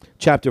Revelation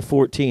chapter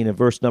 14 and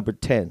verse number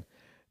 10.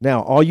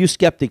 Now, all you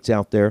skeptics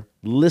out there,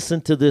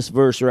 listen to this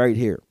verse right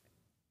here.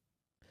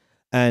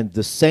 And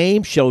the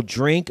same shall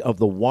drink of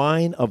the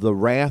wine of the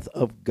wrath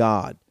of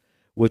God,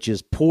 which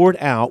is poured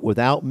out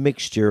without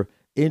mixture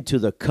into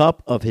the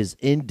cup of his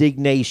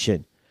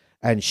indignation,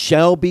 and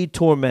shall be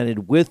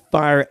tormented with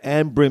fire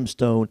and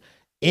brimstone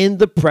in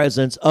the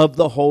presence of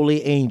the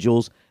holy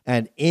angels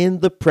and in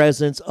the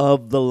presence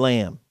of the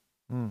Lamb.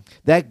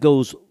 That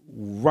goes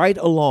right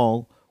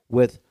along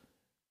with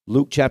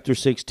Luke chapter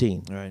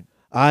 16. Right.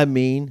 I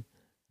mean,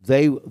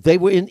 they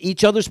were in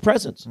each other's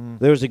presence.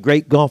 There was a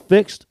great gulf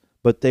fixed,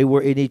 but they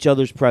were in each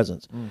other's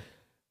presence.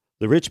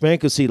 The rich man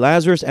could see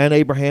Lazarus and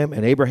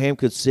Abraham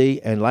could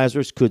see, and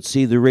Lazarus could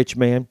see the rich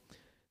man.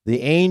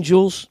 The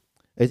angels,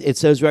 it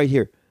says right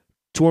here,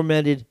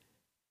 tormented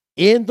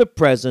in the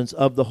presence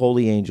of the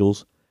holy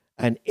angels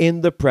and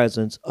in the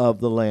presence of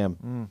the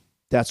Lamb.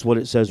 That's what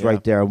it says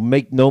right there.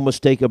 Make no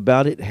mistake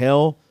about it.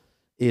 Hell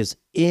is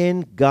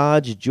in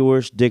God's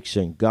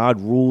jurisdiction.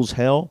 God rules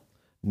hell,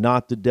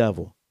 not the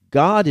devil.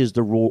 God is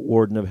the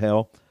warden of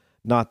hell,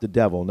 not the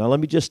devil. Now,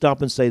 let me just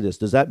stop and say this.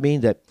 Does that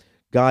mean that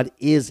God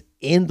is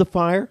in the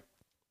fire?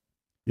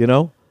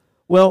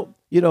 Well,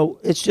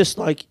 it's just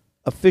like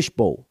a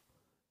fishbowl.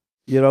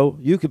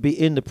 You could be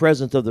in the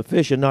presence of the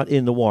fish and not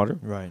in the water.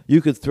 Right.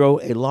 You could throw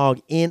a log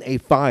in a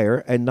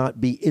fire and not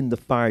be in the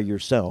fire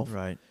yourself.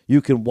 Right.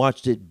 You can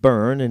watch it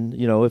burn, and,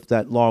 if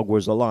that log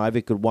was alive,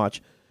 it could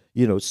watch,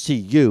 see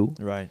you.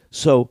 Right.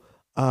 So,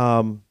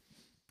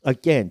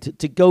 again,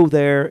 to go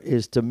there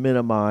is to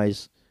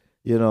minimize,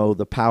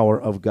 the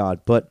power of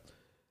God. But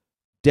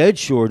dead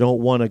sure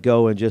don't want to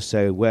go and just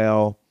say,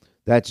 well,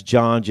 that's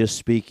John just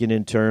speaking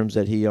in terms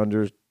that he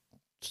understood.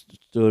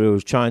 It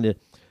was trying to,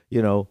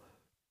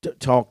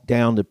 talk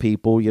down to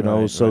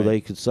people, so they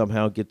could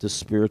somehow get the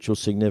spiritual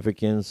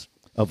significance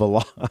of a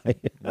lie.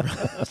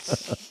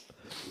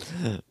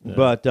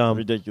 But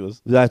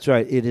ridiculous. That's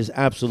right. It is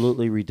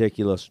absolutely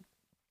ridiculous.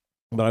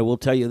 But I will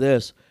tell you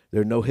this.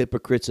 There are no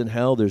hypocrites in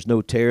hell. There's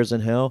no tares in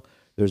hell.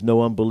 There's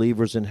no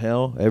unbelievers in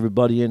hell.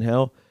 Everybody in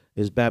hell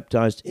is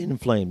baptized in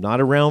flame.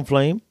 Not around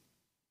flame,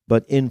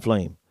 but in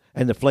flame.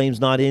 And the flame's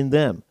not in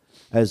them.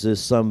 As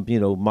is some,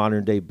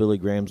 modern-day Billy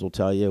Grahams will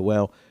tell you,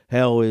 well,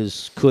 hell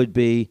could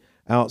be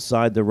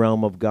outside the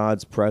realm of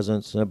God's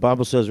presence. And the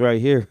Bible says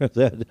right here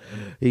that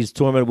he's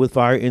tormented with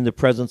fire in the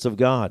presence of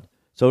God.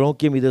 So don't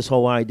give me this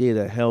whole idea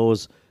that hell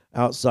is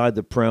outside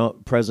the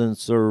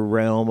presence or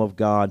realm of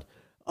God.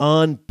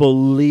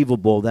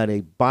 Unbelievable that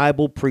a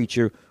Bible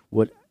preacher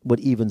would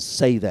even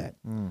say that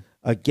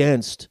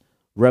against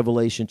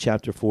Revelation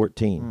chapter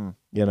 14,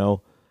 you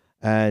know.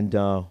 And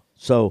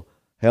so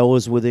hell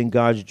is within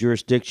God's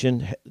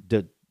jurisdiction.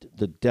 The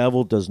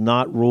devil does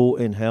not rule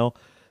in hell.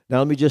 Now,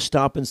 let me just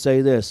stop and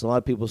say this. A lot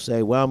of people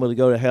say, well, I'm going to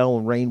go to hell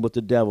and reign with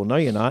the devil. No,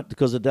 you're not,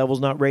 because the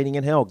devil's not reigning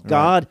in hell.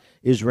 God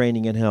is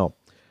reigning in hell.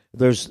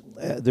 There's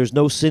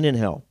no sin in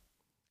hell.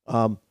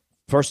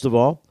 First of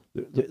all,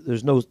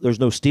 there's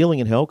no stealing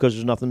in hell because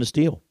there's nothing to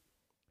steal.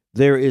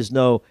 There is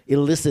no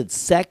illicit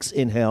sex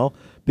in hell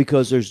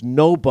because there's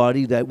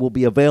nobody that will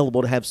be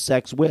available to have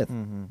sex with,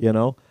 you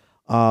know.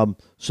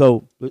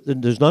 So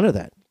there's none of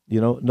that. You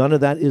know, none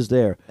of that is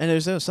there. And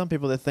there's some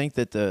people that think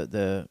that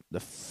the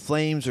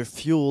flames are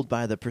fueled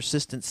by the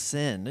persistent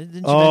sin. Didn't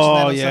you mention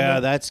that? Oh, yeah,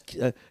 that's,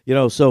 you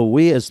know, so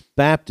we as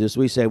Baptists,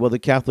 we say, well, the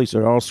Catholics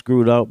are all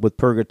screwed up with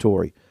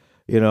purgatory,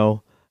 you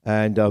know.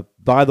 And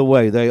by the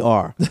way, they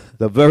are.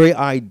 The very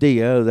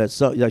idea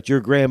that your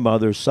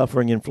grandmother's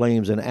suffering in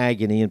flames and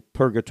agony in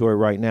purgatory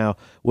right now,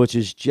 which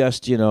is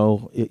just, you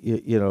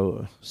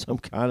know, some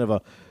kind of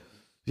a,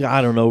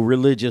 I don't know,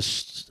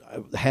 religious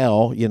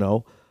hell, you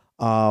know.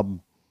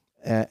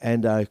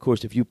 And of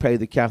course, if you pay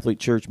the Catholic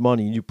Church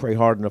money and you pray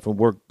hard enough and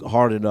work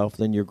hard enough,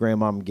 then your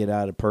grandma can get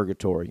out of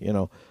purgatory, you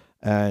know.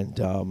 And,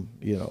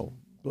 you know,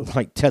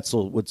 like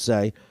Tetzel would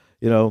say,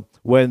 you know,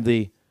 when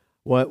the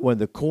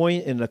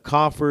coin in the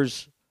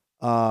coffers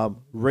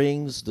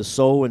rings, the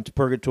soul into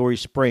purgatory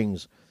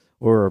springs,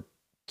 or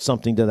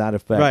something to that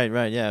effect.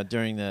 Right, yeah.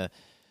 During the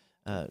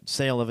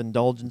sale of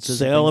indulgences.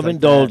 Sale of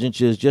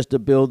indulgences, just to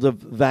build the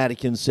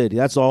Vatican City.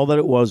 That's all that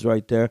it was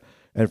right there.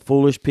 And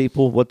foolish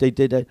people, what they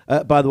did.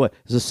 By the way,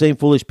 it's the same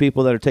foolish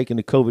people that are taking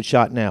the COVID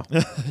shot now.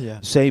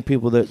 Yeah. Same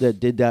people that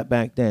did that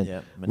back then.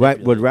 Yeah,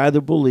 would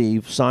rather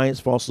believe science,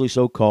 falsely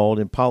so-called,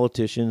 and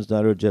politicians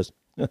that are just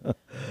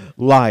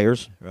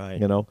liars.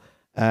 Right. You know.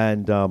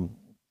 And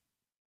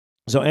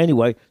so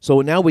anyway,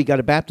 so now we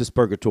got a Baptist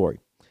purgatory.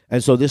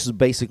 And so this is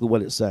basically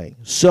what it's saying.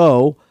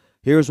 So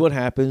here's what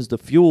happens. The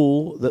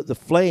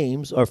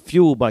flames are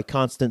fueled by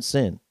constant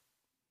sin.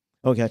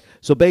 Okay.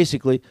 So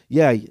basically,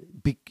 yeah,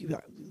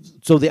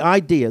 so the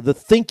idea, the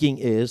thinking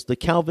is, the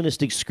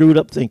Calvinistic screwed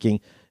up thinking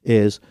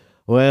is,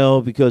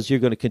 well, because you're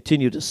going to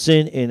continue to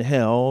sin in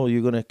hell,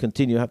 you're going to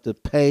continue to have to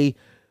pay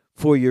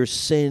for your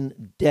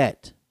sin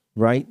debt,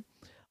 right?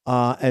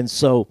 And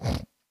so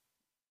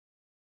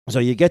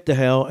you get to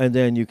hell, and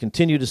then you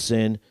continue to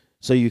sin,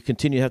 so you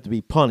continue to have to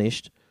be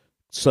punished.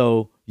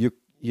 So you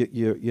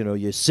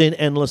sin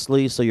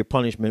endlessly, so your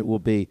punishment will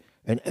be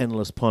an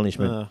endless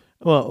punishment.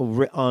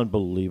 Well,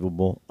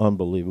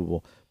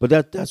 unbelievable.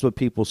 But that's what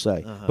people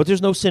say. But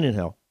there's no sin in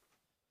hell.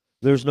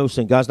 There's no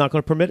sin. God's not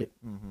going to permit it.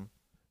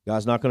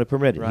 God's not going to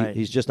permit it. Right.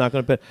 He's just not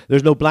going to permit it.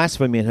 There's no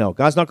blasphemy in hell.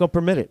 God's not going to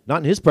permit it. Not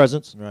in His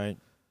presence. Right.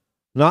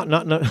 Not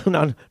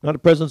the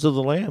presence of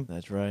the Lamb.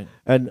 That's right.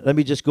 And let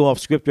me just go off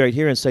script right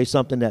here and say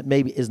something that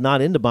maybe is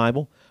not in the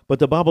Bible, but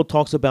the Bible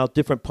talks about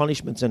different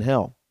punishments in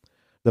hell.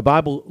 The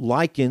Bible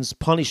likens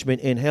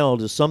punishment in hell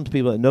to some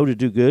people that know to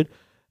do good,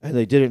 and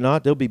they did it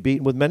not, they'll be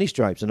beaten with many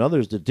stripes. And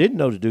others that didn't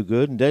know to do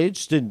good, and they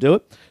just didn't do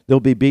it, they'll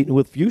be beaten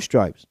with few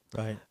stripes.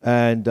 Right.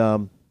 And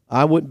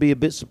I wouldn't be a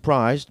bit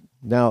surprised.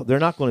 Now, they're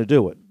not going to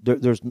do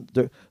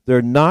it.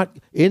 They're not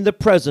in the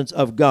presence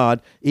of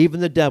God,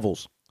 even the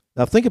devils.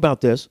 Now, think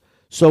about this.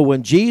 So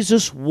when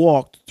Jesus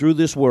walked through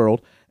this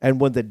world, and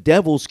when the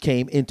devils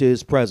came into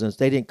His presence,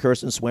 they didn't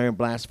curse and swear and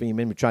blaspheme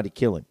Him and try to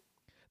kill Him.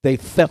 They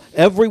fell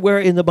everywhere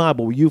in the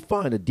Bible where you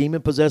find a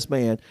demon-possessed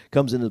man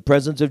comes into the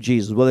presence of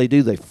Jesus. What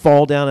do? They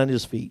fall down on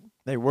His feet.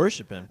 They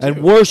worship Him, too.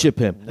 And worship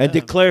Him and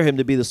declare Him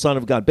to be the Son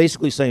of God,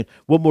 basically saying,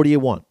 what more do you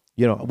want?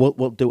 You know,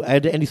 we'll do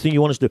anything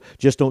you want us to do.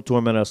 Just don't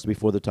torment us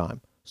before the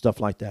time. Stuff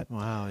like that.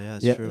 Wow, yeah,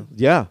 that's true.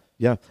 Yeah.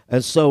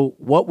 And so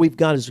what we've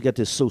got is we got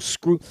this so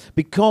screwed,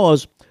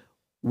 because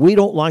we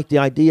don't like the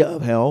idea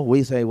of hell.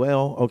 We say,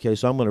 well, okay,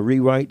 so I'm going to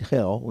rewrite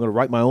hell. I'm going to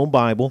write my own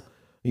Bible,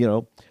 you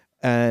know.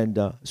 And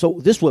so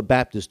this is what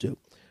Baptists do.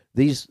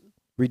 These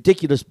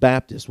ridiculous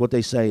Baptists, what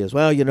they say is,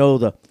 well, you know,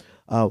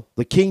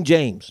 the King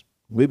James.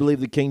 We believe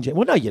the King James.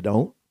 Well, no, you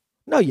don't.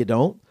 No, you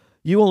don't.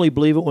 You only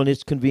believe it when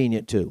it's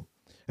convenient to.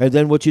 And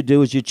then what you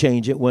do is you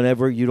change it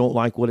whenever you don't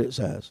like what it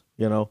says,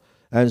 you know.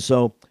 And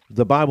so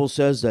the Bible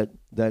says that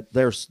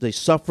they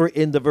suffer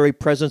in the very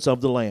presence of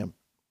the Lamb.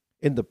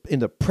 In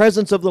the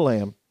presence of the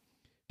Lamb,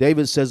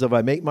 David says, if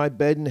I make my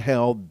bed in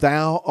hell,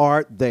 thou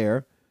art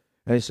there.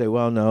 And they say,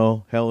 well,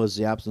 no, hell is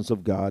the absence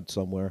of God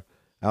somewhere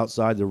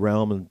outside the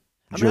realm and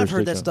jurisdiction. I've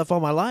heard that stuff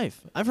all my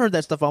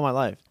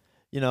life.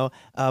 You know,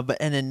 but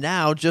then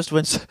now, just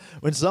when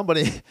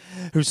somebody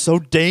who's so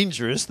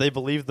dangerous, they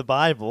believe the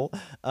Bible,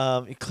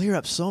 it clear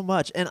up so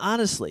much. And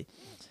honestly,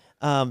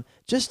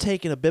 just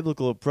taking a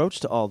biblical approach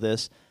to all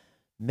this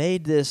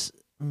made this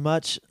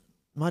much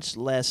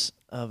less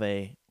of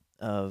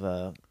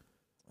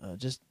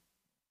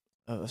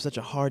such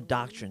a hard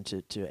doctrine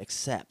to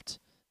accept.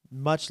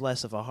 Much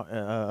less of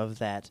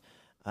that.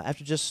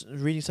 after just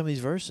reading some of these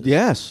verses.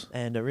 Yes.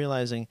 And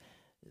realizing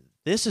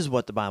this is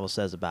what the Bible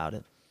says about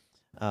it.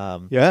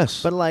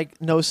 Yes. But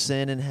like no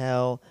sin in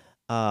hell,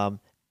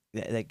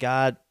 that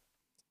God,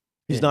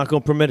 He's not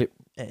going to permit it.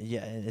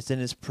 yeah, it's in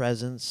His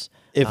presence.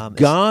 If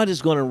God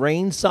is going to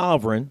reign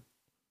sovereign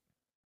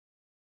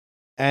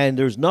and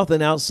there's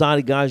nothing outside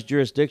of God's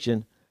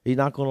jurisdiction, He's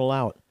not going to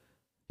allow it.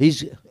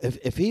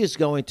 If He is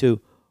going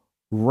to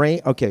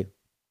reign, okay,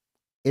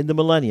 in the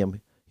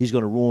millennium, He's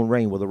going to rule and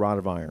reign with a rod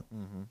of iron.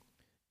 Mm-hmm.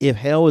 If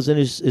hell is in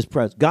his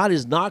presence, God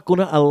is not going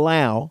to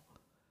allow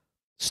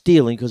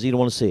stealing because He don't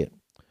want to see it.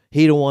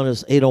 He don't want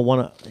to. He don't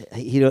want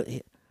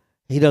to.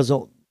 He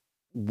doesn't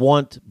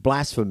want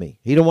blasphemy.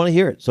 He don't want to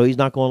hear it, so He's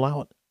not going to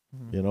allow it.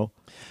 Mm-hmm. You know.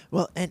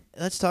 Well, and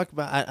let's talk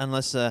about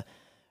unless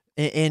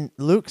in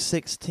Luke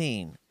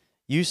 16,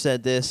 you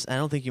said this. I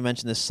don't think you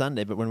mentioned this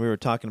Sunday, but when we were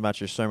talking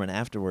about your sermon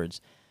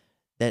afterwards,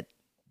 that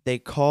they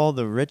call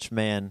the rich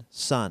man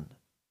son.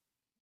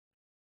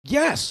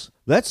 Yes,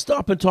 let's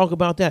stop and talk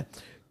about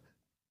that.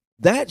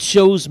 That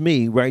shows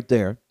me right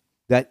there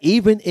that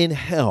even in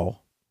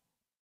hell,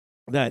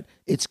 that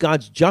it's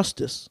God's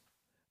justice.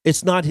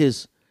 It's not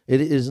His.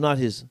 It is not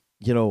His.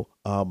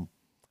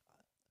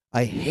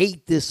 I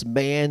hate this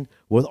man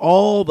with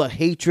all the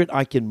hatred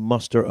I can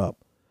muster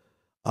up,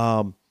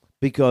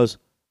 because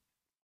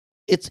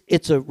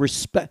it's a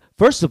respect.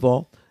 First of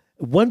all,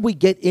 when we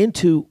go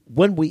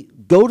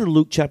to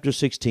Luke chapter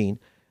 16,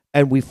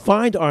 and we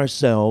find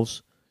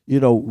ourselves,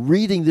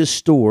 reading this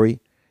story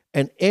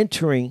and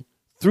entering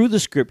through the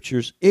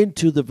scriptures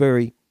into the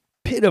very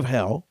pit of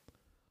hell,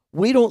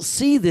 we don't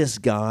see this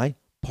guy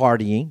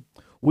partying.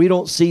 We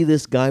don't see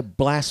this guy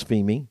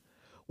blaspheming.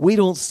 We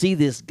don't see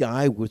this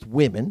guy with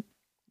women.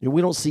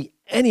 We don't see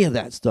any of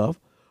that stuff.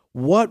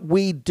 What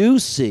we do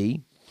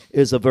see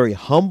is a very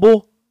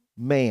humble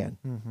man.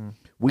 Mm-hmm.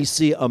 We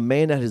see a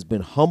man that has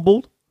been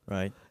humbled,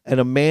 right, and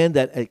a man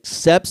that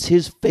accepts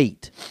his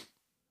fate.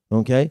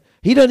 Okay?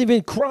 He doesn't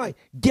even cry,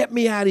 "Get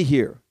me out of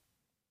here."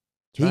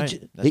 That's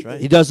right.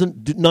 He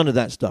doesn't do none of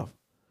that stuff.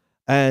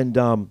 And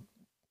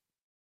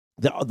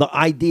the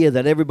idea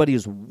that everybody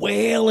is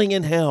wailing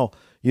in hell,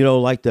 you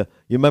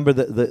remember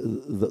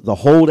the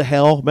hole to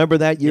hell? Remember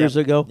that years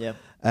ago? Yep.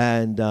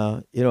 And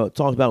it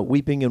talks about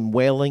weeping and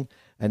wailing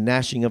and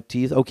gnashing of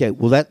teeth. Okay,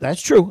 well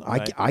that's true.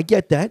 Right. I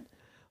get that,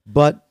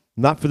 but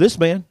not for this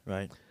man.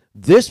 Right.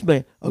 This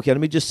man. Okay,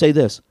 let me just say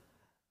this: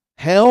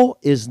 hell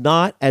is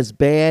not as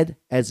bad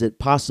as it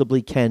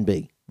possibly can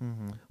be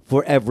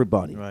for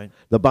everybody. Right.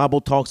 The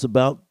Bible talks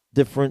about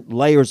different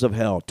layers of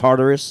hell: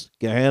 Tartarus,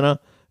 Gehenna,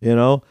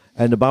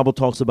 and the Bible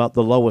talks about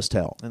the lowest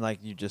hell. And like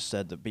you just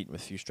said, the beaten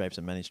with few stripes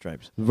and many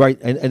stripes. Right,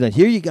 and then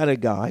here you got a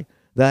guy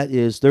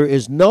there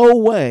is no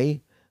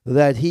way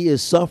that he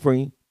is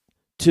suffering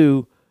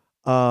to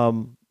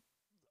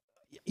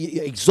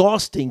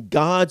exhausting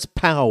God's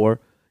power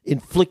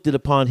inflicted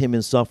upon him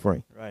in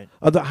suffering. Right.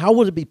 How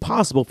would it be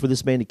possible for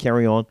this man to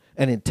carry on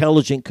an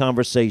intelligent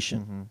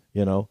conversation?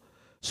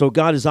 So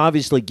God has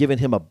obviously given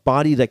him a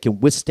body that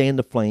can withstand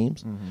the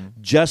flames,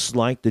 just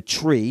like the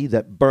tree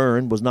that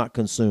burned was not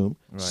consumed.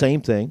 Right.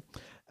 Same thing.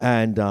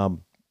 And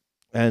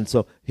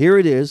so here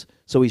it is.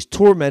 So he's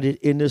tormented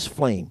in this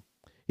flame.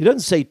 He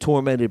doesn't say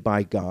tormented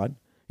by God.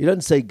 He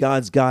doesn't say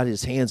God's got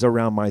his hands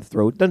around my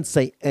throat. Doesn't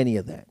say any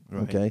of that.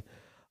 Right. Okay.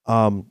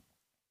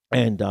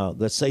 And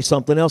let's say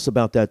something else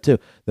about that too.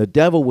 The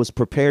devil was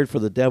prepared for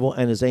the devil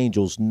and his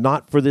angels,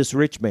 not for this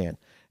rich man.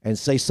 And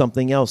say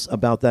something else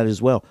about that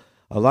as well.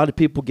 A lot of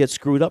people get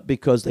screwed up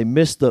because they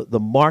miss the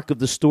mark of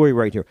the story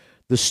right here.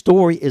 The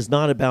story is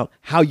not about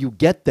how you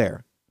get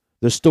there.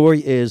 The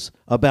story is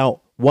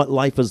about what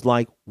life is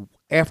like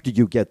after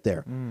you get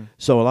there.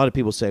 So a lot of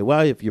people say,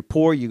 well, if you're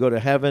poor, you go to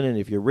heaven, and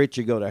if you're rich,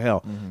 you go to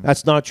hell.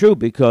 That's not true,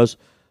 because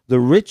there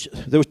were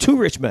two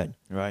rich men.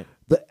 Right.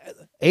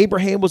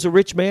 Abraham was a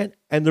rich man,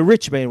 and the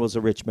rich man was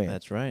a rich man.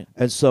 That's right.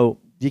 And so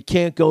you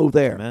can't go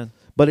there. Amen.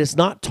 But it's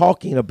not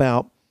talking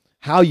about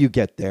how you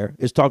get there.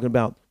 It's talking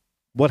about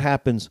what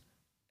happens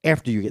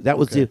after you get. That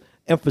was the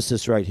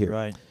emphasis right here.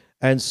 Right.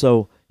 And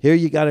so here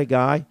you got a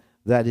guy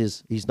that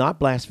he's not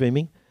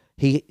blaspheming.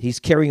 He's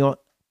carrying on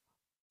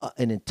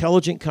an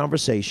intelligent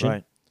conversation,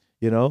 Right.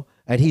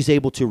 And he's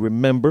able to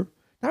remember.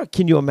 Now,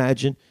 can you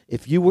imagine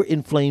if you were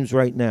in flames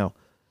right now?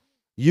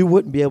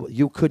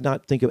 You could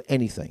not think of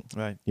anything,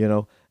 Right.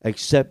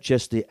 Except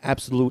just the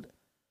absolute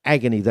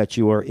agony that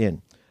you are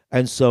in.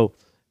 And so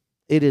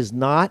it is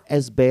not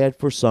as bad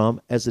for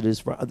some as it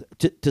is for others.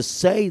 To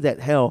say that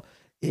hell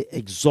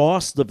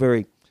exhausts the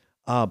very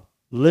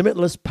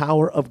limitless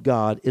power of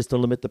God is to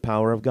limit the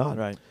power of God.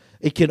 Right.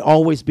 It can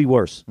always be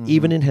worse,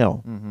 even in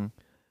hell.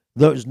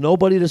 There's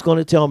nobody that's going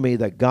to tell me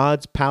that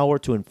God's power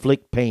to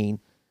inflict pain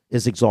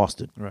is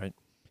exhausted. Right.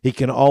 He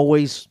can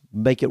always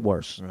make it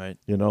worse. Right.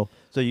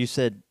 So you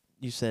said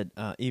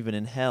even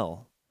in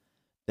hell,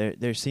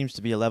 there seems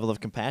to be a level of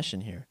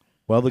compassion here.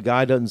 Well, the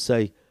guy doesn't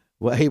say.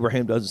 Well,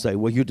 Abraham doesn't say,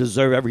 "Well, you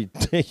deserve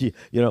everything."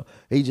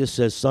 He just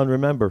says, "Son,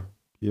 remember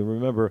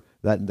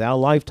that in thou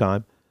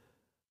lifetime."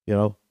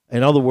 In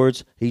other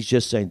words, he's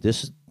just saying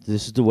this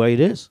is the way it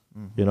is.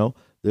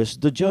 This is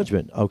the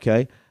judgment,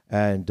 okay?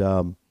 And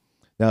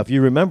now, if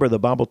you remember, the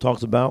Bible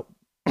talks about,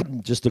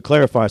 just to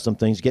clarify some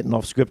things, getting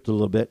off script a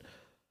little bit,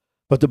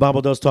 but the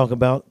Bible does talk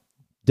about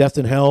death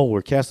and hell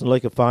were cast in the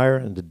lake of fire,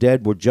 and the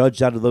dead were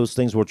judged out of those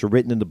things which are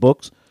written in the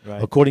books,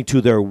 Right. according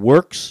to their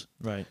works.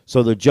 Right.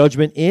 So the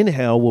judgment in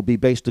hell will be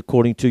based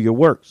according to your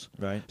works.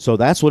 Right. So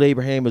that's what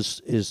Abraham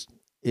is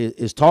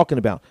talking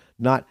about.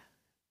 Not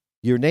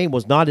your name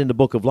was not in the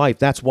book of life.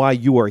 That's why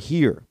you are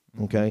here.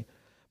 Okay,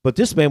 but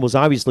this man was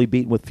obviously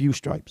beaten with few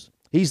stripes.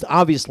 He's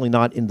obviously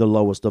not in the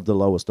lowest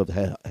of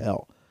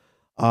hell.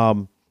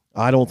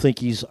 I don't think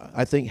he's.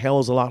 I think hell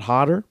is a lot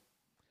hotter.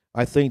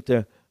 I think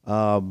that,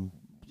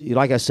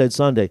 like I said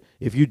Sunday,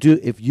 if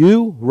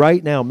you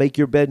right now make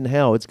your bed in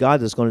hell, it's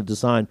God that's going to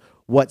decide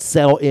what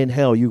cell in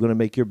hell you're going to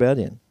make your bed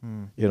in.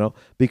 You know,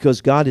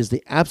 because God is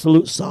the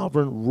absolute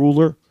sovereign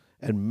ruler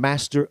and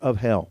master of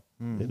hell.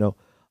 You know,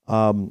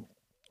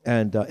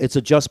 and it's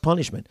a just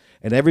punishment,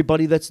 and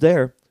everybody that's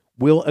there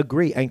will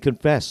agree and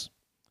confess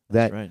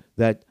that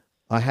that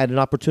I had an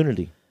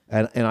opportunity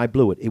and I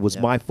blew it. It was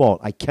my fault.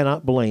 I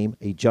cannot blame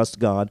a just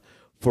God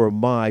for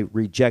my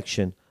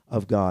rejection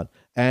of God.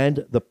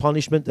 And the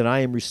punishment that I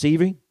am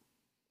receiving,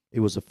 it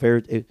was a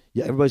fair.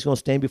 Everybody's going to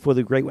stand before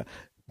the great.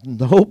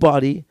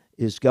 Nobody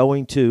is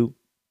going to.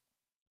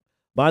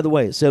 By the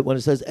way, it said when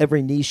it says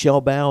every knee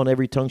shall bow and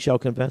every tongue shall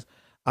confess,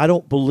 I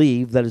don't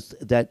believe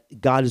that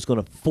God is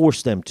going to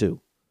force them to,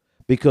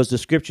 because the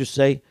scriptures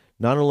say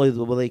not only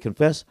will they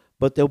confess,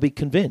 but they'll be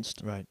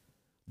convinced. Right.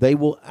 They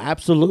will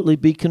absolutely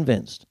be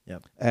convinced.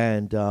 Yep.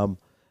 And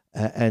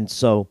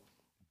so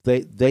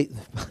they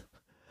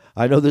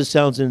I know this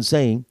sounds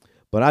insane,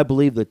 but I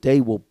believe that they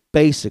will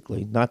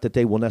basically, not that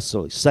they will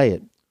necessarily say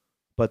it,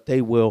 but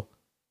they will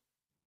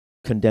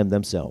condemn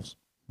themselves.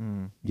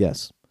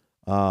 Yes.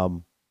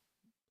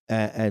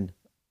 And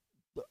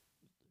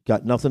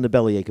got nothing to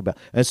bellyache about.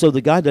 And so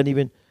the guy doesn't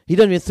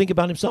even think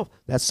about himself.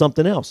 That's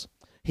something else.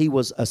 He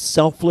was a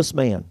selfless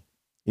man.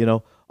 You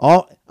know,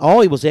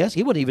 all he was asking,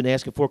 he wasn't even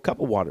asking for a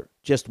cup of water,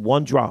 just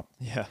one drop.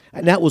 Yeah.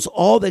 And that was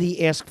all that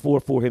he asked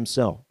for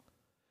himself.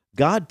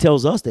 God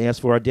tells us to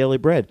ask for our daily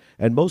bread.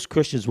 And most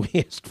Christians, we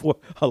ask for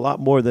a lot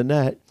more than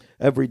that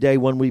every day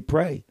when we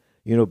pray.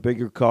 You know,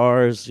 bigger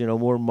cars, you know,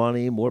 more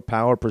money, more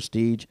power,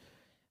 prestige,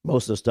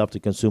 most of the stuff to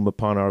consume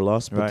upon our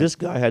lust. But this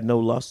guy had no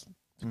lust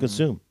to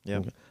consume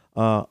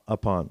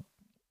upon.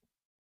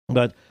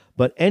 But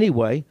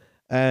anyway,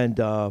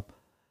 and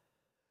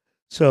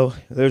so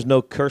there's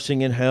no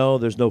cursing in hell.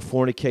 There's no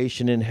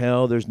fornication in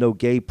hell. There's no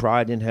gay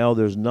pride in hell.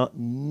 There's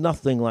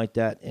nothing like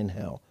that in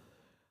hell.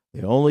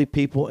 The only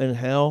people in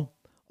hell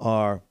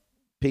are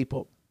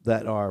people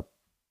that are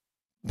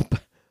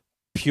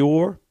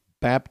pure,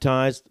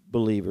 baptized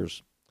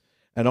believers.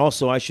 And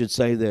also, I should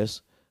say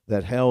this,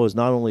 that hell is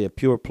not only a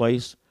pure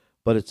place,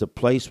 but it's a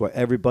place where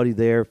everybody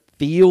there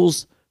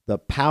feels the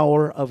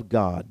power of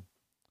God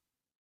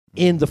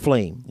in the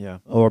flame,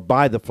 or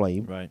by the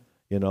flame, right?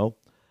 You know,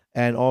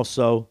 and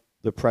also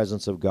the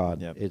presence of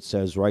God. Yep. It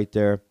says right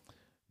there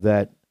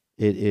that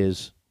it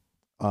is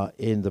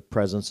in the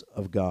presence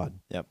of God.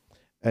 Yep.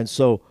 And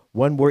so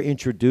when we're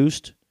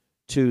introduced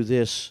to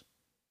this,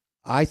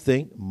 I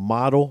think,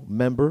 model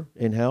member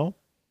in hell,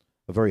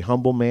 a very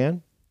humble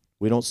man,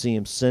 we don't see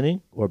him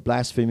sinning or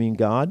blaspheming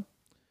God.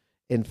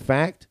 In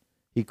fact,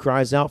 he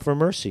cries out for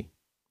mercy.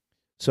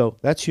 So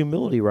that's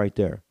humility right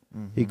there.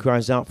 He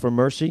cries out for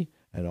mercy,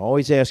 and all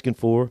he's asking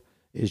for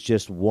is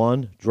just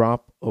one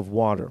drop of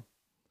water.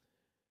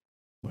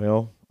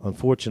 Well,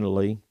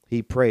 unfortunately,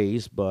 he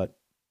prays, but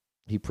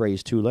he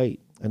prays too late.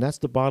 And that's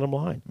the bottom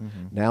line.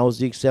 Now is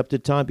the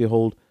accepted time.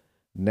 Behold,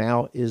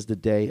 now is the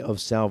day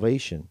of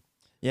salvation.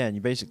 Yeah, and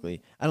you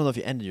basically, I don't know if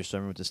you ended your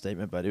sermon with this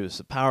statement, but it was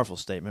a powerful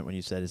statement when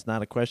you said it's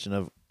not a question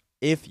of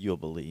if you'll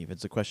believe,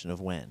 it's a question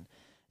of when.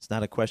 It's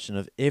not a question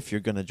of if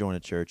you're going to join a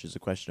church, it's a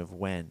question of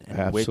when and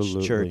Absolutely.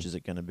 which church is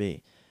it going to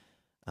be.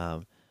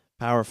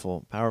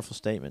 Powerful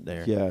statement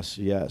there. Yes.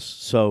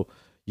 So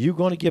you're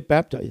going to get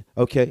baptized.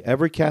 Okay,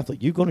 every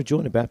Catholic, you're going to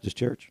join a Baptist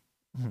church.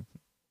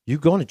 You're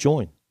going to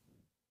join.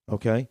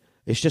 Okay?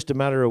 It's just a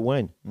matter of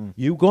when.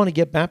 You're going to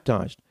get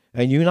baptized,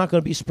 and you're not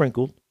going to be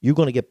sprinkled. You're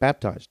going to get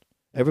baptized.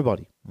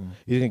 Everybody.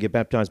 You're going to get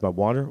baptized by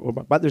water.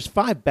 But there's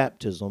 5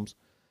 baptisms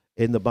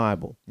in the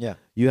Bible. Yeah.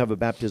 You have a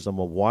baptism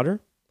of water,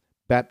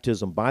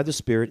 baptism by the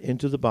Spirit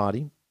into the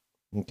body.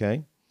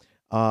 Okay?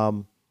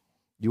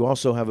 You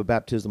also have a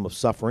baptism of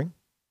suffering.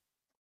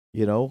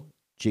 You know,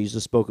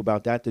 Jesus spoke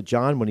about that to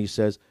John when he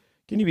says,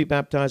 can you be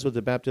baptized with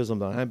the baptism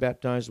that I'm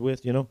baptized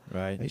with? You know?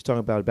 Right. He's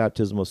talking about a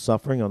baptism of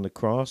suffering on the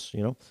cross,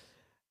 you know?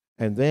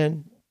 And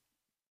then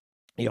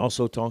he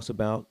also talks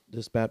about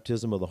this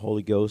baptism of the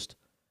Holy Ghost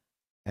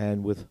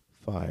and with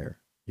fire,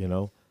 you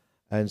know.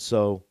 And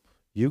so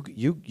you're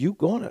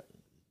going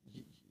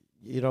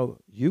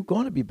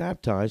to be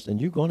baptized, and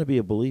you're going to be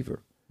a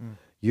believer.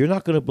 You're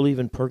not going to believe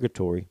in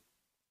purgatory.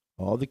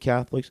 All the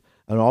Catholics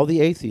and all the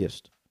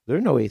atheists, there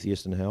are no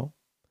atheists in hell.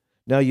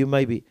 Now you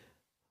may be,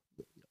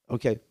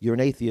 okay, you're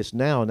an atheist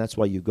now, and that's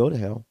why you go to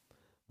hell.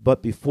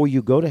 But before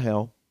you go to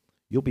hell,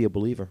 you'll be a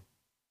believer.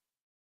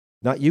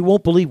 Now, you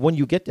won't believe when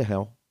you get to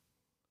hell.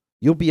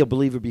 You'll be a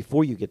believer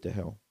before you get to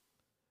hell,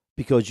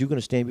 because you're going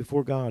to stand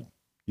before God.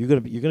 You're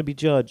going to be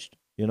judged,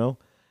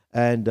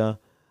 and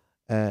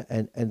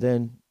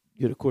then,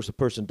 of course, the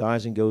person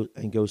dies and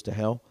goes to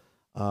hell.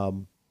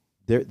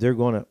 They're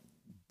going to,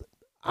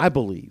 I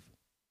believe,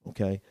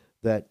 okay,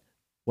 that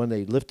when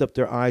they lift up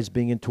their eyes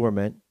being in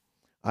torment,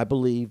 I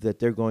believe that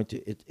they're going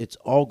to, it's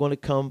all going to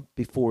come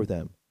before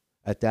them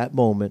at that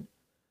moment.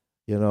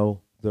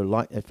 Their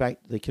life, in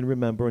fact, they can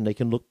remember and they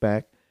can look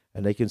back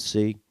and they can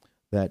see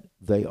that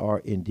they are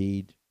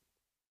indeed,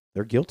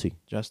 they're guilty.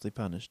 Justly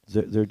punished.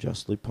 They're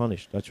justly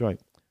punished. That's right.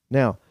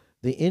 Now,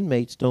 the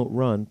inmates don't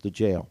run the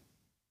jail.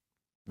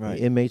 Right.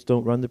 The inmates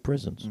don't run the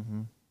prisons.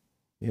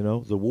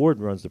 Mm-hmm. The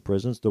warden runs the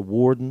prisons. The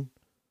warden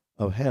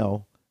of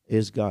hell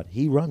is God.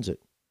 He runs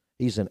it.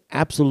 He's in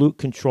absolute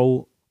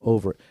control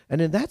over it. And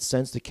in that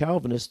sense, the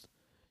Calvinists,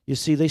 you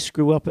see, they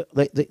screw up.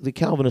 The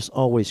Calvinists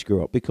always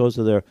screw up because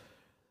of their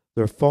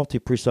faulty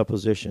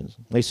presuppositions.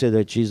 They say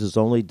that Jesus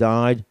only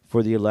died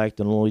for the elect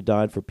and only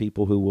died for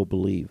people who will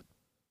believe.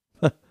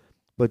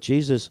 But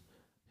Jesus,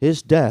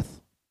 his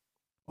death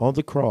on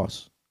the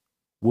cross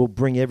will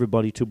bring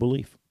everybody to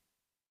belief.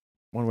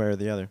 One way or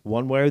the other.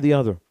 One way or the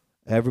other.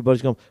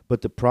 Everybody's going.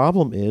 But the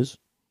problem is,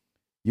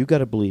 you got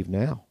to believe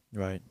now.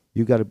 Right.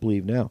 You got to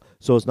believe now.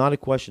 So it's not a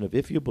question of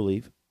if you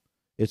believe.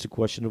 It's a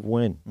question of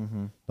when.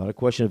 Mm-hmm. Not a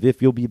question of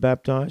if you'll be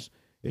baptized.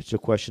 It's a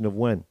question of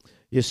when.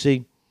 You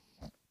see,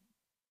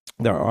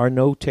 there are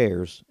no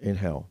tares in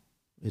hell.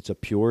 It's a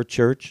pure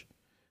church.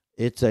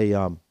 It's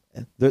a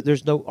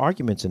there's no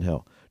arguments in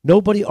hell.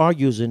 Nobody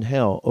argues in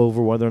hell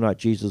over whether or not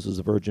Jesus is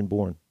a virgin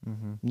born.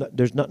 Mm-hmm. No,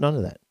 there's none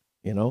of that.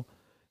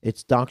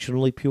 It's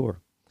doctrinally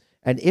pure.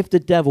 And if the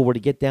devil were to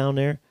get down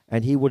there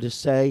and he were to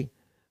say,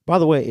 by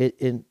the way,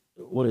 in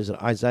what is it,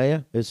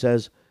 Isaiah, it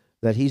says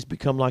that he's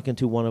become like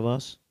unto one of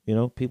us,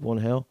 people in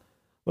hell.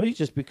 Well, he's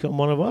just become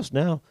one of us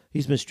now.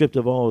 He's been stripped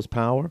of all his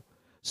power.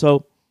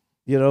 So,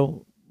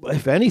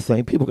 if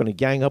anything, people are going to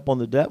gang up on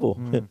the devil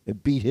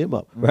and beat him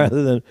up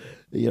rather than,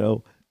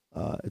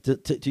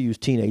 to use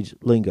teenage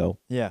lingo.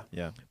 Yeah,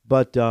 yeah.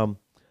 But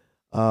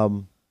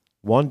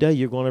one day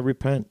you're going to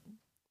repent.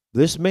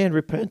 This man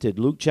repented.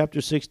 Luke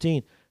chapter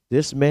 16.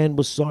 This man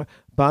was sorry.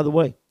 By the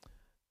way,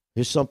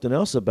 here's something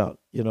else about,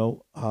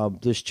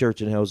 this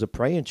church in hell is a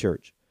praying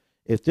church.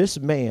 If this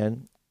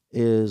man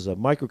is a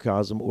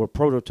microcosm or a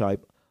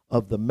prototype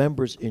of the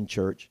members in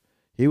church,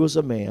 he was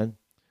a man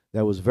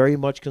that was very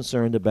much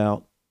concerned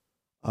about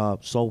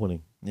soul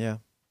winning. Yeah.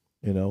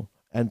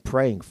 And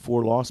praying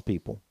for lost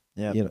people.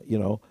 Yeah.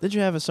 Did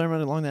you have a sermon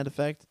along that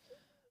effect?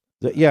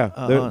 The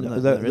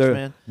rich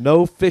man?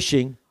 No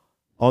fishing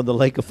on the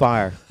lake of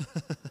fire.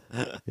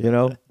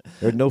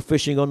 There's no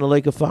fishing on the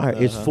lake of fire.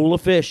 It's full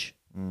of fish,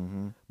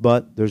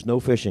 but there's no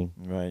fishing.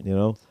 Right.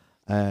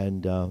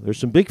 And there's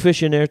some big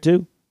fish in there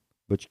too,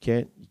 but you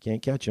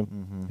can't catch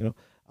them.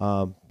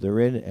 They're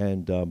in,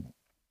 and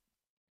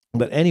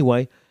but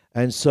anyway,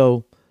 and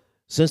so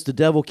since the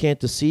devil can't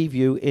deceive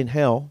you in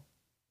hell,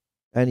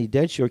 and he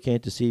dead sure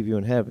can't deceive you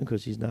in heaven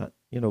because he's not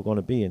going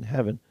to be in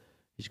heaven,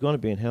 he's going to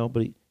be in hell.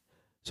 But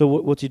so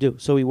what's he do?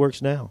 So he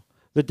works now.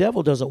 The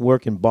devil doesn't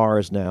work in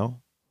bars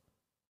now.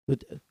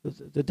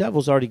 The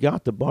devil's already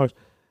got the bars.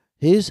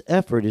 His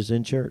effort is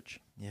in church.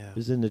 Yeah.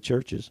 Is in the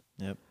churches.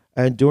 Yep.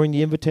 And during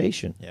the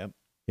invitation. Yep.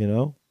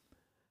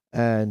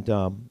 And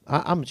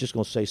I'm just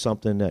going to say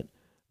something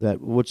that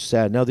which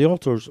sad. Now the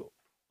altars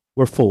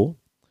were full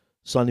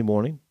Sunday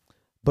morning,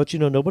 but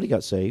nobody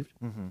got saved.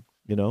 Mm-hmm.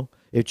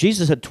 If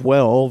Jesus had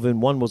 12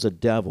 and one was a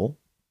devil,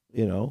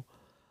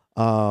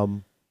 I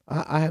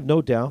have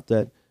no doubt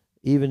that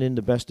even in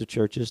the best of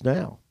churches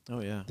now,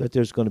 oh yeah, that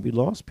there's going to be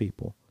lost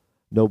people.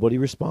 Nobody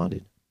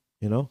responded.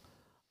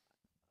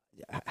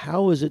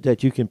 How is it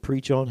that you can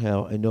preach on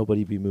hell and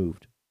nobody be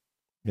moved?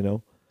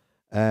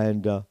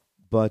 And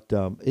but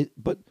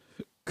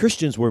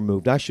Christians were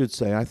moved. I should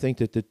say. I think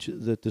that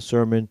the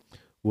sermon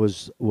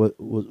was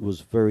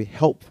very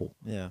helpful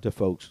to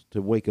folks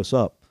to wake us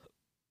up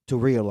to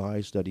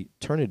realize that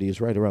eternity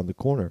is right around the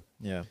corner.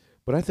 Yeah.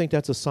 But I think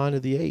that's a sign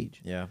of the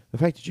age. Yeah. The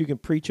fact that you can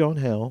preach on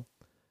hell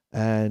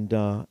and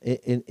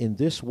in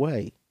this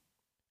way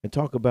and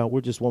talk about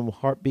we're just one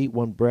heartbeat,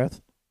 one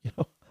breath,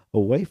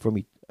 away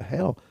from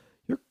hell.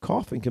 Your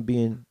coffin can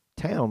be in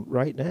town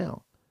right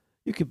now.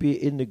 You could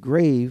be in the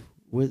grave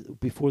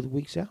before the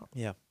week's out.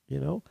 Yeah.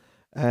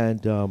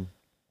 And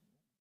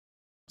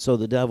so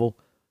the devil,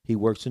 he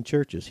works in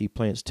churches. He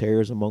plants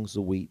tares amongst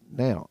the wheat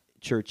now.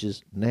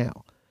 Churches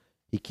now.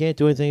 He can't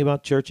do anything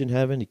about church in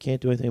heaven. He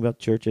can't do anything about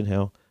church in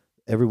hell.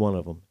 Every one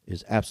of them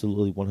is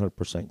absolutely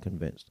 100%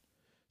 convinced.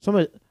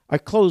 I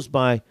closed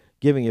by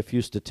giving a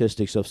few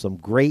statistics of some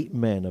great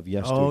men of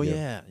yesteryear. Oh,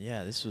 yeah.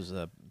 Yeah, this was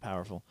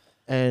powerful.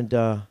 And,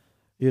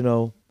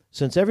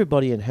 since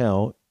everybody in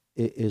hell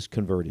is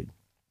converted,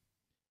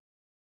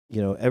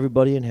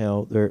 everybody in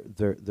hell,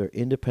 they're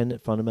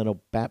independent,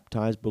 fundamental,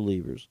 baptized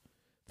believers,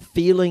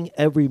 feeling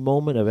every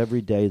moment of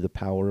every day the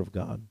power of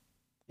God.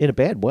 In a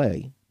bad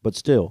way, but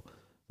still,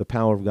 the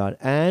power of God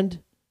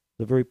and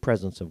the very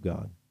presence of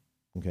God.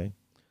 Okay?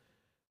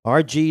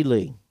 R.G.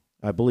 Lee,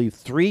 I believe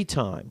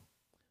 3-time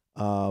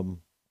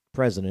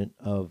president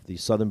of the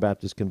Southern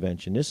Baptist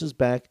Convention. This is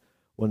back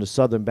when the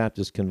Southern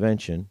Baptist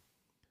Convention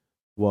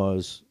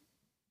was,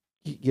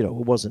 it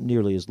wasn't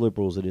nearly as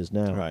liberal as it is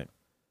now. Right.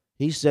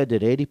 He said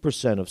that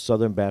 80% of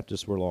Southern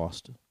Baptists were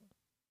lost.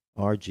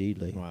 R.G.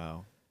 Lee.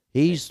 Wow.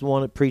 He's the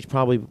one that preached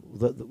probably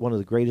one of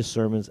the greatest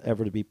sermons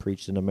ever to be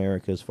preached in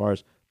America as far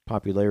as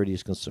popularity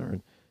is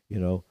concerned.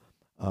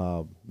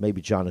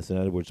 Maybe Jonathan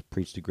Edwards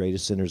preached the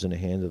greatest sinners in the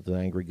hand of the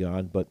angry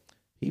God, but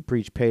he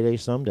preached payday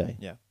someday.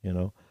 Yeah.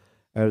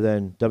 And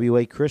then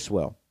W.A.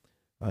 Criswell,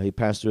 he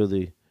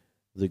pastored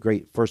the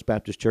great First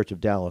Baptist Church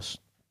of Dallas,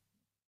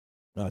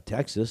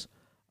 Texas.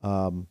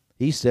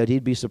 He said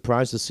he'd be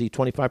surprised to see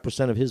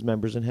 25% of his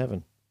members in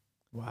heaven.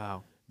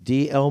 Wow.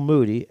 D.L.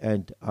 Moody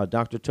and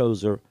Dr.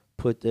 Tozer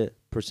put the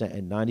percent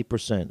at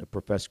 90% of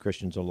professed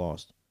Christians are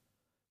lost.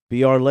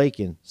 B.R.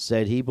 Lakin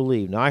said he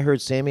believed. Now, I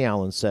heard Sammy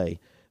Allen say,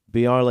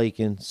 B.R.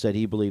 Lakin said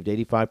he believed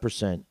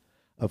 85%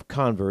 of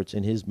converts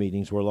in his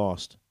meetings were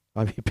lost.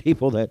 I mean,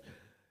 people that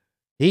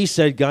he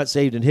said got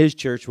saved in his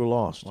church were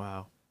lost.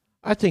 Wow.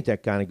 I think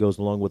that kind of goes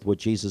along with what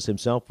Jesus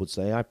himself would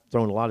say. I've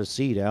thrown a lot of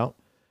seed out,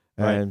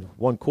 and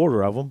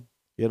 1/4 of them,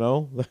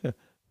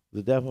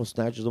 the devil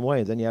snatches them away.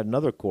 And then you had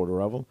another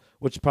 1/4 of them,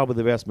 which is probably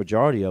the vast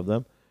majority of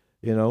them,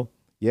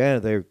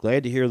 they're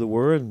glad to hear the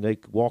word, and they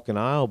walk an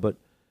aisle, but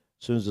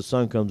as soon as the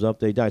sun comes up,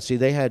 they die. See,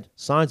 they had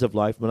signs of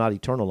life, but not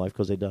eternal life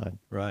because they died.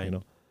 Right.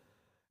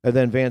 And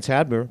then Vance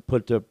Hadmer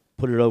put it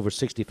over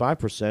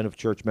 65% of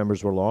church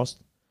members were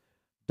lost.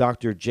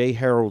 Dr. J.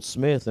 Harold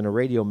Smith, in a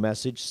radio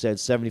message, said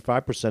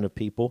 75% of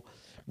people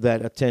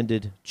that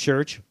attended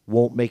church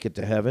won't make it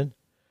to heaven.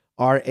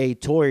 R.A.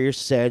 Torrey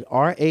said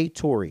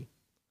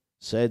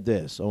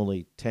this: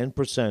 only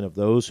 10% of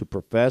those who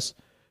profess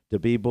to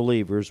be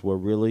believers were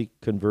really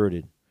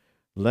converted.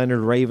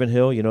 Leonard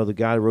Ravenhill, the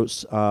guy who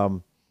wrote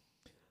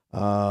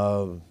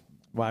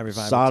Why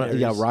Revival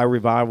Tarries. Why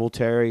Revival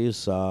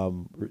Tarries,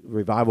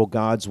 Revival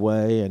God's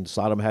Way, and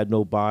Sodom Had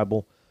No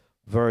Bible.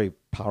 Very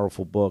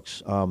powerful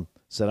books.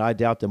 Said, I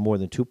doubt that more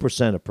than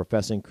 2% of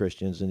professing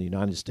Christians in the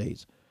United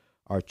States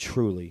are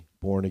truly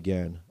born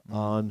again.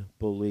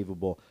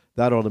 Unbelievable.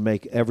 That ought to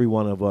make every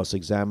one of us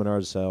examine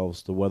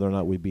ourselves to whether or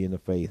not we be in the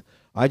faith.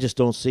 I just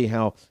don't see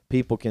how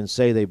people can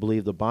say they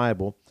believe the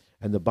Bible,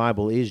 and the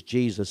Bible is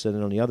Jesus, and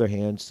then on the other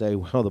hand say,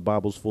 well, the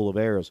Bible's full of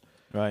errors.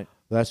 Right.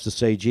 That's to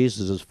say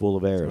Jesus is full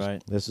of errors.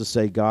 Right. That's to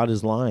say God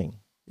is lying.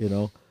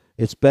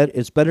 It's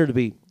better to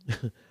be.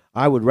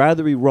 I would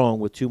rather be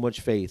wrong with too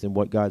much faith in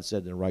what God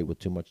said than right with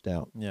too much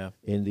doubt. Yeah.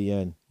 In the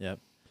end.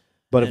 Yep.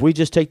 But if we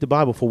just take the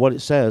Bible for what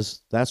it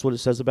says, that's what it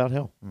says about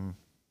hell.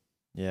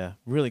 Yeah,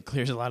 really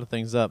clears a lot of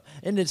things up,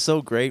 and it's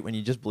so great when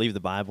you just believe the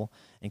Bible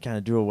and kind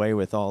of do away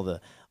with all the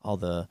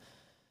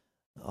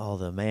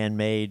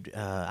man-made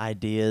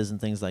ideas and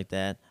things like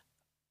that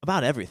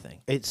about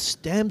everything. It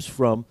stems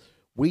from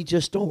we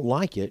just don't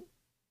like it,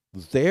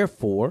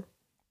 therefore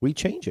we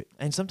change it.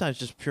 And sometimes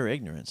just pure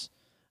ignorance.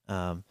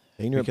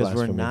 Ignorant because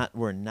blasphemy.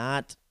 we're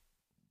not,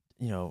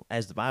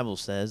 as the Bible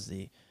says,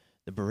 the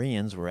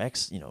Bereans were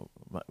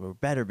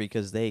better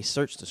because they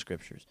searched the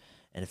Scriptures.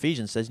 And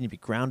Ephesians says you need to be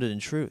grounded in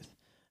truth,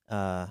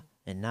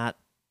 and not,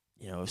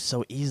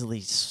 so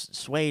easily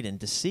swayed and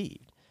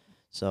deceived.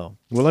 So,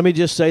 well, let me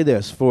just say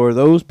this for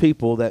those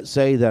people that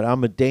say that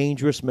I'm a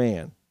dangerous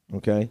man.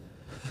 Okay,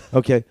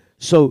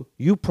 so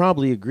you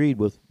probably agreed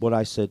with what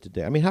I said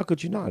today. I mean, how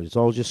could you not? It's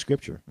all just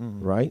Scripture,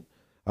 right?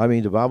 I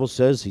mean, the Bible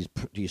says he's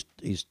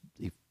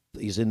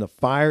in the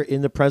fire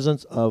in the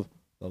presence of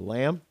the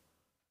Lamb.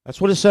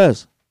 That's what it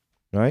says,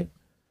 right?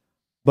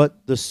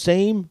 But the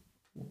same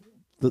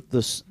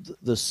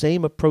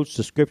approach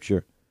to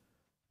Scripture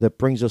that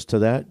brings us to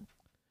that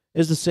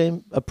is the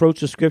same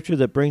approach to Scripture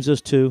that brings us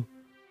to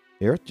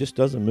the earth just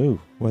doesn't move,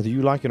 whether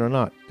you like it or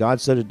not.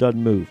 God said it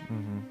doesn't move.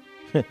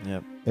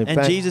 Yep. And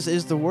fact, Jesus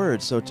is the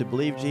Word. So to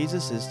believe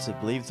Jesus is to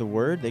believe the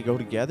Word. They go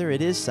together.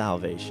 It is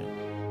salvation.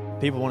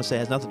 People want to say it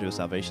has nothing to do with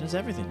salvation. It's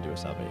everything to do with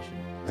salvation.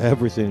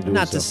 Everything to do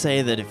Not with to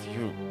salvation. say that if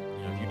you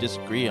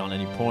disagree on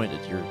any point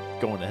that you're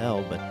going to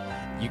hell, but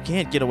you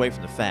can't get away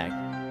from the fact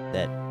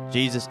that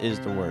Jesus is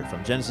the Word.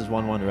 From Genesis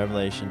 1:1 to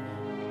Revelation,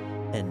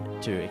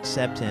 and to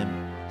accept Him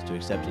is to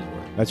accept His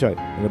Word. That's right.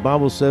 And the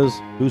Bible says,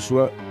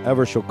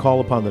 whosoever shall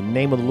call upon the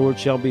name of the Lord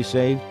shall be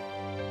saved.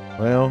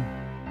 Well,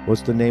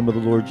 what's the name of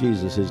the Lord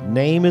Jesus? His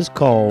name is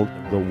called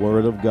the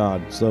Word of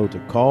God. So to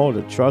call,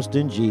 to trust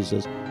in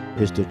Jesus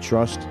is to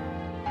trust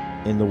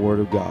in the Word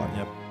of God.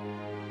 Yep.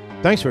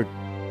 Thanks for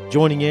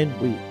joining in.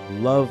 We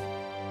love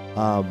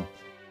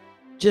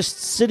just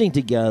sitting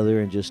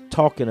together and just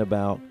talking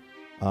about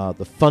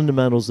the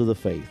fundamentals of the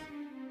faith.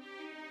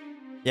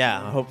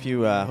 Yeah, I hope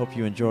you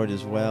enjoyed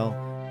as well,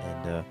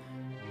 and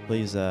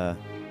please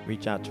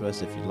reach out to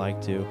us if you'd like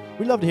to.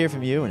 We'd love to hear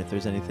from you, and if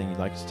there's anything you'd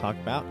like us to talk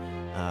about,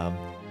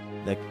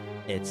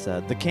 it's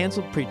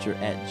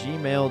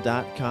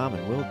thecanceledpreacher@gmail.com,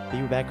 and we'll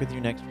be back with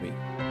you next week.